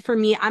 Plus, for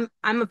me, I'm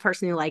a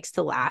person who likes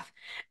to laugh.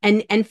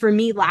 And for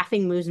me,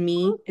 laughing moves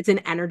me. It's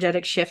an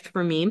energetic shift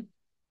for me.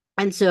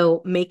 And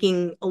so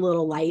making a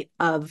little light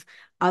of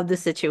the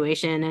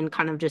situation and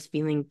kind of just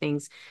feeling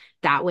things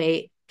that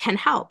way can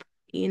help,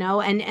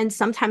 and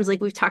sometimes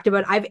like we've talked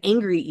about, I've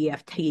angry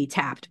EFT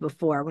tapped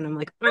before when I'm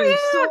like, I'm Oh,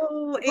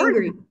 so yeah,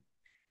 angry,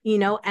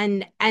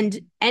 important.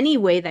 and any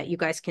way that you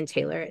guys can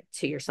tailor it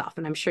to yourself.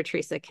 And I'm sure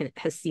Theresa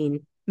has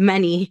seen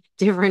many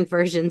different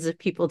versions of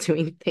people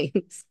doing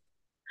things.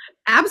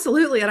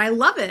 Absolutely. And I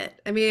love it.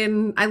 I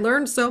mean, I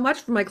learned so much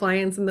from my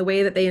clients in the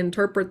way that they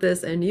interpret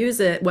this and use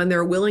it when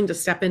they're willing to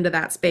step into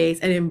that space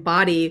and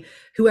embody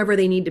whoever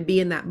they need to be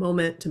in that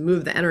moment to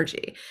move the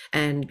energy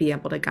and be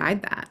able to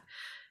guide that.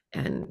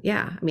 And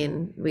yeah, I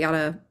mean, we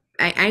gotta,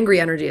 angry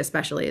energy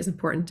especially is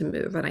important to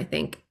move. And I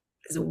think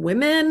as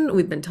women,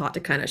 we've been taught to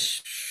kind of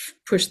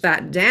push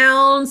that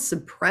down,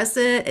 suppress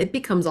it. It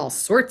becomes all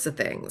sorts of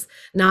things,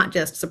 not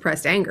just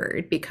suppressed anger.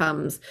 It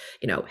becomes,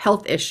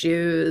 health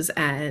issues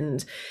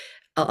and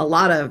a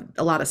lot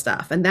of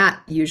stuff. And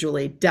that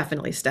usually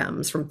definitely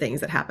stems from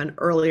things that happen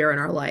earlier in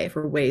our life,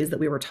 or ways that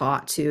we were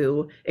taught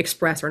to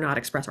express or not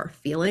express our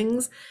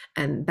feelings.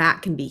 And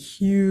that can be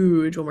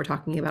huge when we're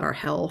talking about our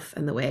health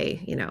and the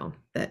way,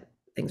 that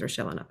things are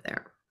showing up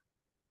there.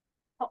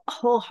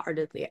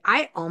 Wholeheartedly.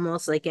 I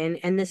almost like,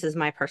 and this is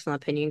my personal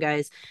opinion,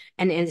 guys,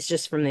 and it's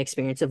just from the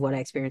experience of what I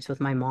experienced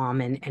with my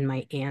mom and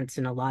my aunts,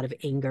 and a lot of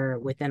anger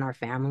within our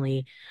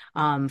family,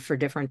 for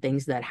different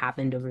things that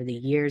happened over the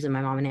years. And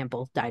my mom and aunt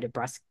both died of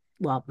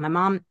well, my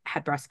mom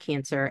had breast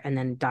cancer and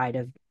then died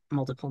of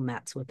multiple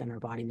mets within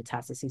her body,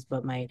 metastases.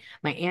 But my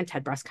aunt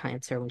had breast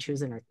cancer when she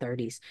was in her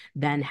 30s,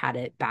 then had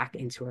it back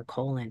into her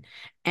colon.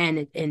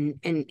 And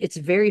it's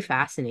very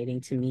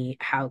fascinating to me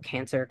how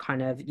cancer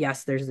kind of,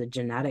 yes, there's a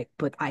genetic,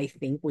 but I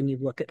think when you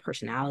look at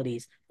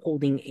personalities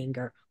holding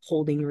anger,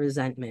 holding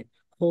resentment,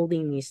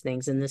 holding these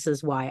things, and this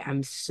is why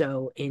I'm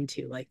so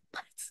into like,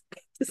 let's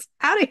get this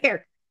out of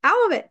here,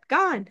 out of it,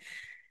 gone.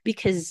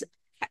 Because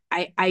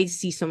I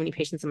see so many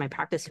patients in my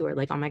practice who are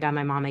like, oh my God,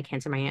 my mom had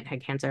cancer, my aunt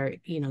had cancer,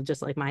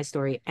 just like my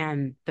story.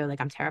 And they're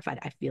like, I'm terrified.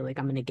 I feel like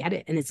I'm going to get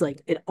it. And it's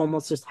like, it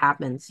almost just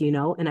happens,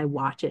 and I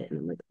watch it and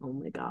I'm like, oh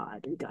my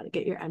God, we got to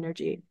get your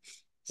energy.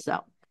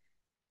 So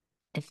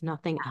if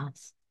nothing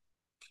else,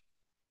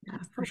 Yeah,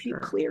 for help you sure.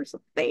 clear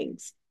some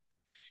things.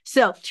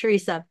 So,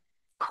 Theresa,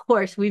 of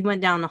course, we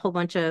went down a whole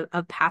bunch of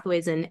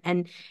pathways,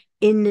 and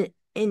in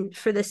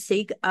for the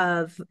sake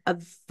of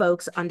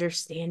folks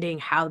understanding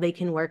how they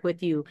can work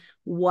with you,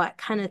 what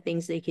kind of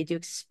things they could do,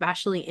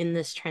 especially in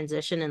this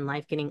transition in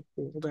life, getting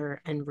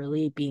older and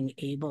really being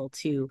able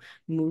to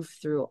move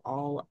through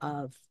all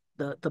of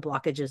the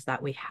blockages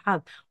that we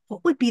have.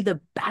 What would be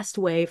the best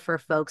way for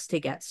folks to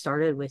get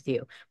started with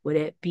you? Would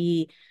it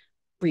be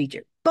read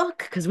your book,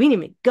 because we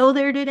didn't even go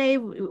there today.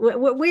 We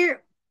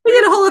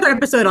did a whole other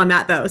episode on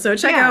that though, so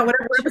check out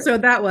whatever true.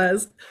 episode that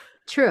was.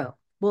 True.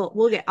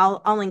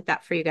 I'll link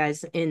that for you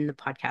guys in the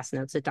podcast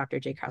notes at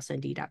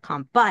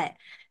drjkrauseND.com. But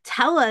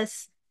tell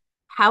us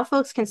how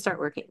folks can start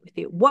working with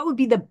you. What would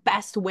be the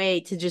best way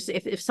to just,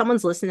 if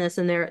someone's listening to this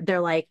and they're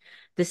like,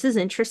 this is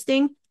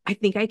interesting. I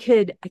think I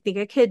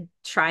could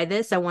try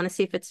this. I want to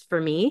see if it's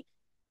for me.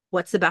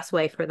 What's the best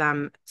way for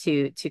them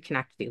to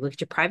connect with you? Look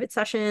at your private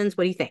sessions.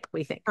 What do you think? What do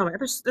you think? Oh,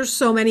 there's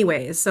so many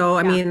ways. So,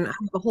 I Yeah. mean, I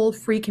have a whole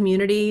free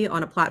community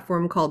on a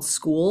platform called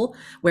School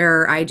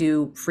where I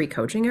do free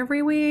coaching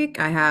every week.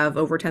 I have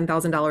over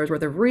 $10,000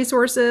 worth of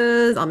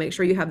resources. I'll make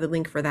sure you have the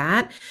link for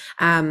that.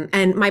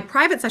 And my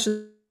private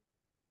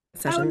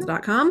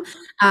sessions.com.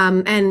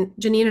 And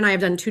Jannine and I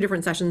have done 2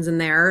 different sessions in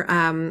there.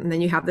 And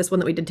then you have this one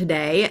that we did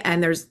today,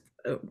 and there's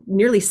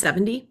nearly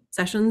 70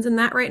 sessions in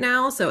that right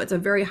now. So it's a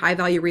very high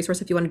value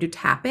resource if you want to do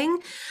tapping.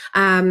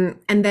 And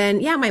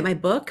then, my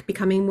book,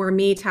 Becoming More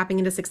Me, Tapping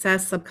into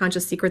Success,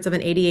 Subconscious Secrets of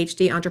an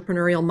ADHD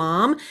Entrepreneurial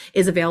Mom,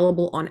 is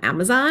available on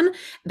Amazon.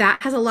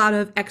 That has a lot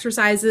of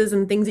exercises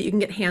and things that you can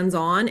get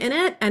hands-on in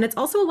it. And it's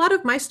also a lot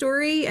of my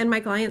story and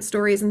my clients'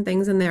 stories and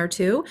things in there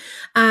too.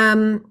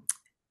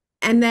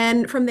 And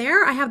then from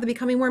there, I have the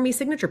Becoming More Me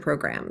signature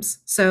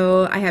programs.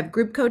 So I have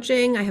group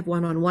coaching, I have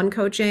one-on-one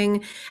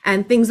coaching,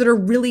 and things that are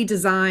really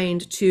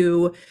designed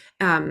to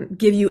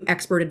give you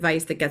expert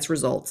advice that gets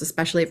results,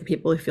 especially for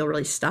people who feel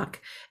really stuck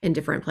in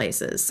different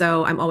places.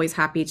 So I'm always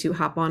happy to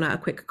hop on a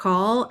quick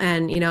call.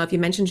 And, if you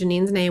mention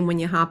Jannine's name when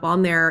you hop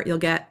on there, you'll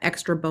get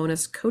extra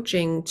bonus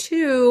coaching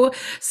too.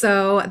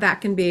 So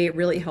that can be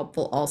really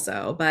helpful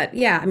also. But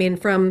yeah, I mean,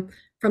 from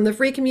the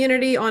free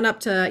community on up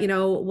to,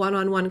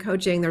 one-on-one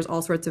coaching, there's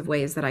all sorts of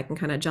ways that I can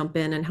kind of jump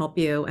in and help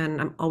you. And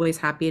I'm always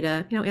happy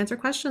to, answer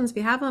questions if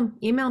you have them.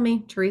 Email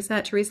me, Theresa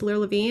at Theresa Lear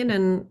Levine,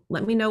 and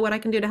let me know what I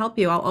can do to help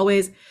you. I'll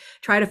always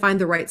try to find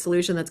the right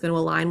solution that's going to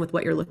align with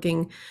what you're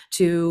looking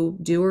to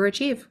do or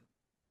achieve.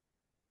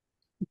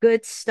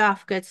 Good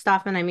stuff. Good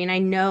stuff. And I mean, I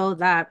know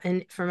that,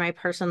 and for my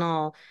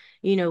personal,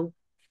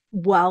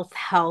 wealth,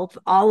 health,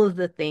 all of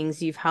the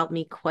things, you've helped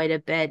me quite a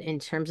bit in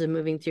terms of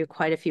moving through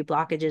quite a few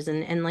blockages.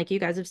 And like you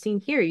guys have seen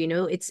here,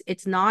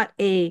 it's not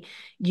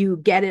you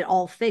get it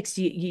all fixed.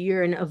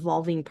 You're an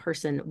evolving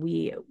person.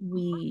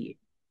 We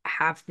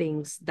have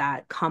things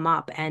that come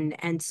up,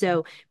 and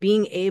so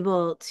being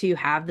able to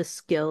have the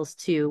skills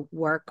to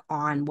work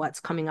on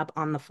what's coming up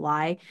on the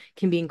fly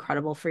can be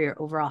incredible for your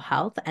overall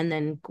health. And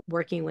then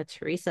working with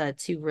Theresa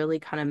to really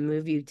kind of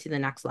move you to the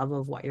next level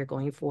of what you're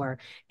going for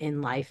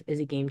in life is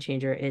a game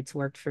changer. It's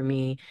worked for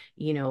me.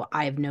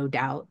 I have no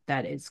doubt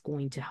that it's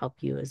going to help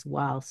you as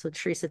well. So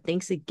Theresa,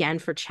 thanks again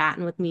for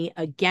chatting with me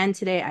again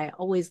today. I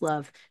always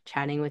love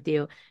chatting with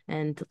you,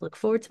 and look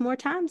forward to more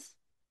times.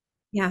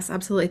 Yes,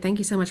 absolutely. Thank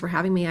you so much for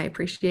having me. I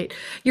appreciate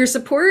your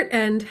support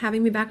and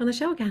having me back on the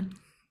show again.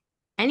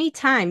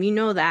 Anytime,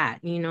 that.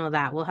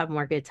 We'll have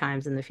more good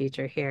times in the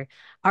future here.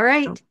 All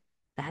right.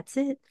 That's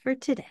it for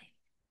today.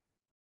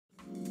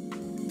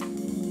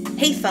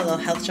 Hey, fellow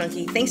health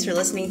junkie. Thanks for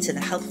listening to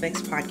the Health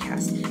Fix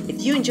podcast.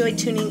 If you enjoyed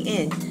tuning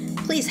in,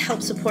 please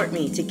help support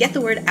me to get the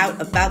word out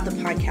about the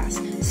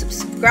podcast.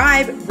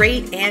 Subscribe,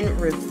 rate,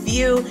 and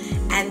review,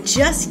 and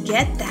just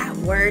get that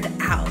word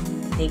out.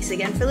 Thanks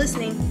again for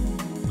listening.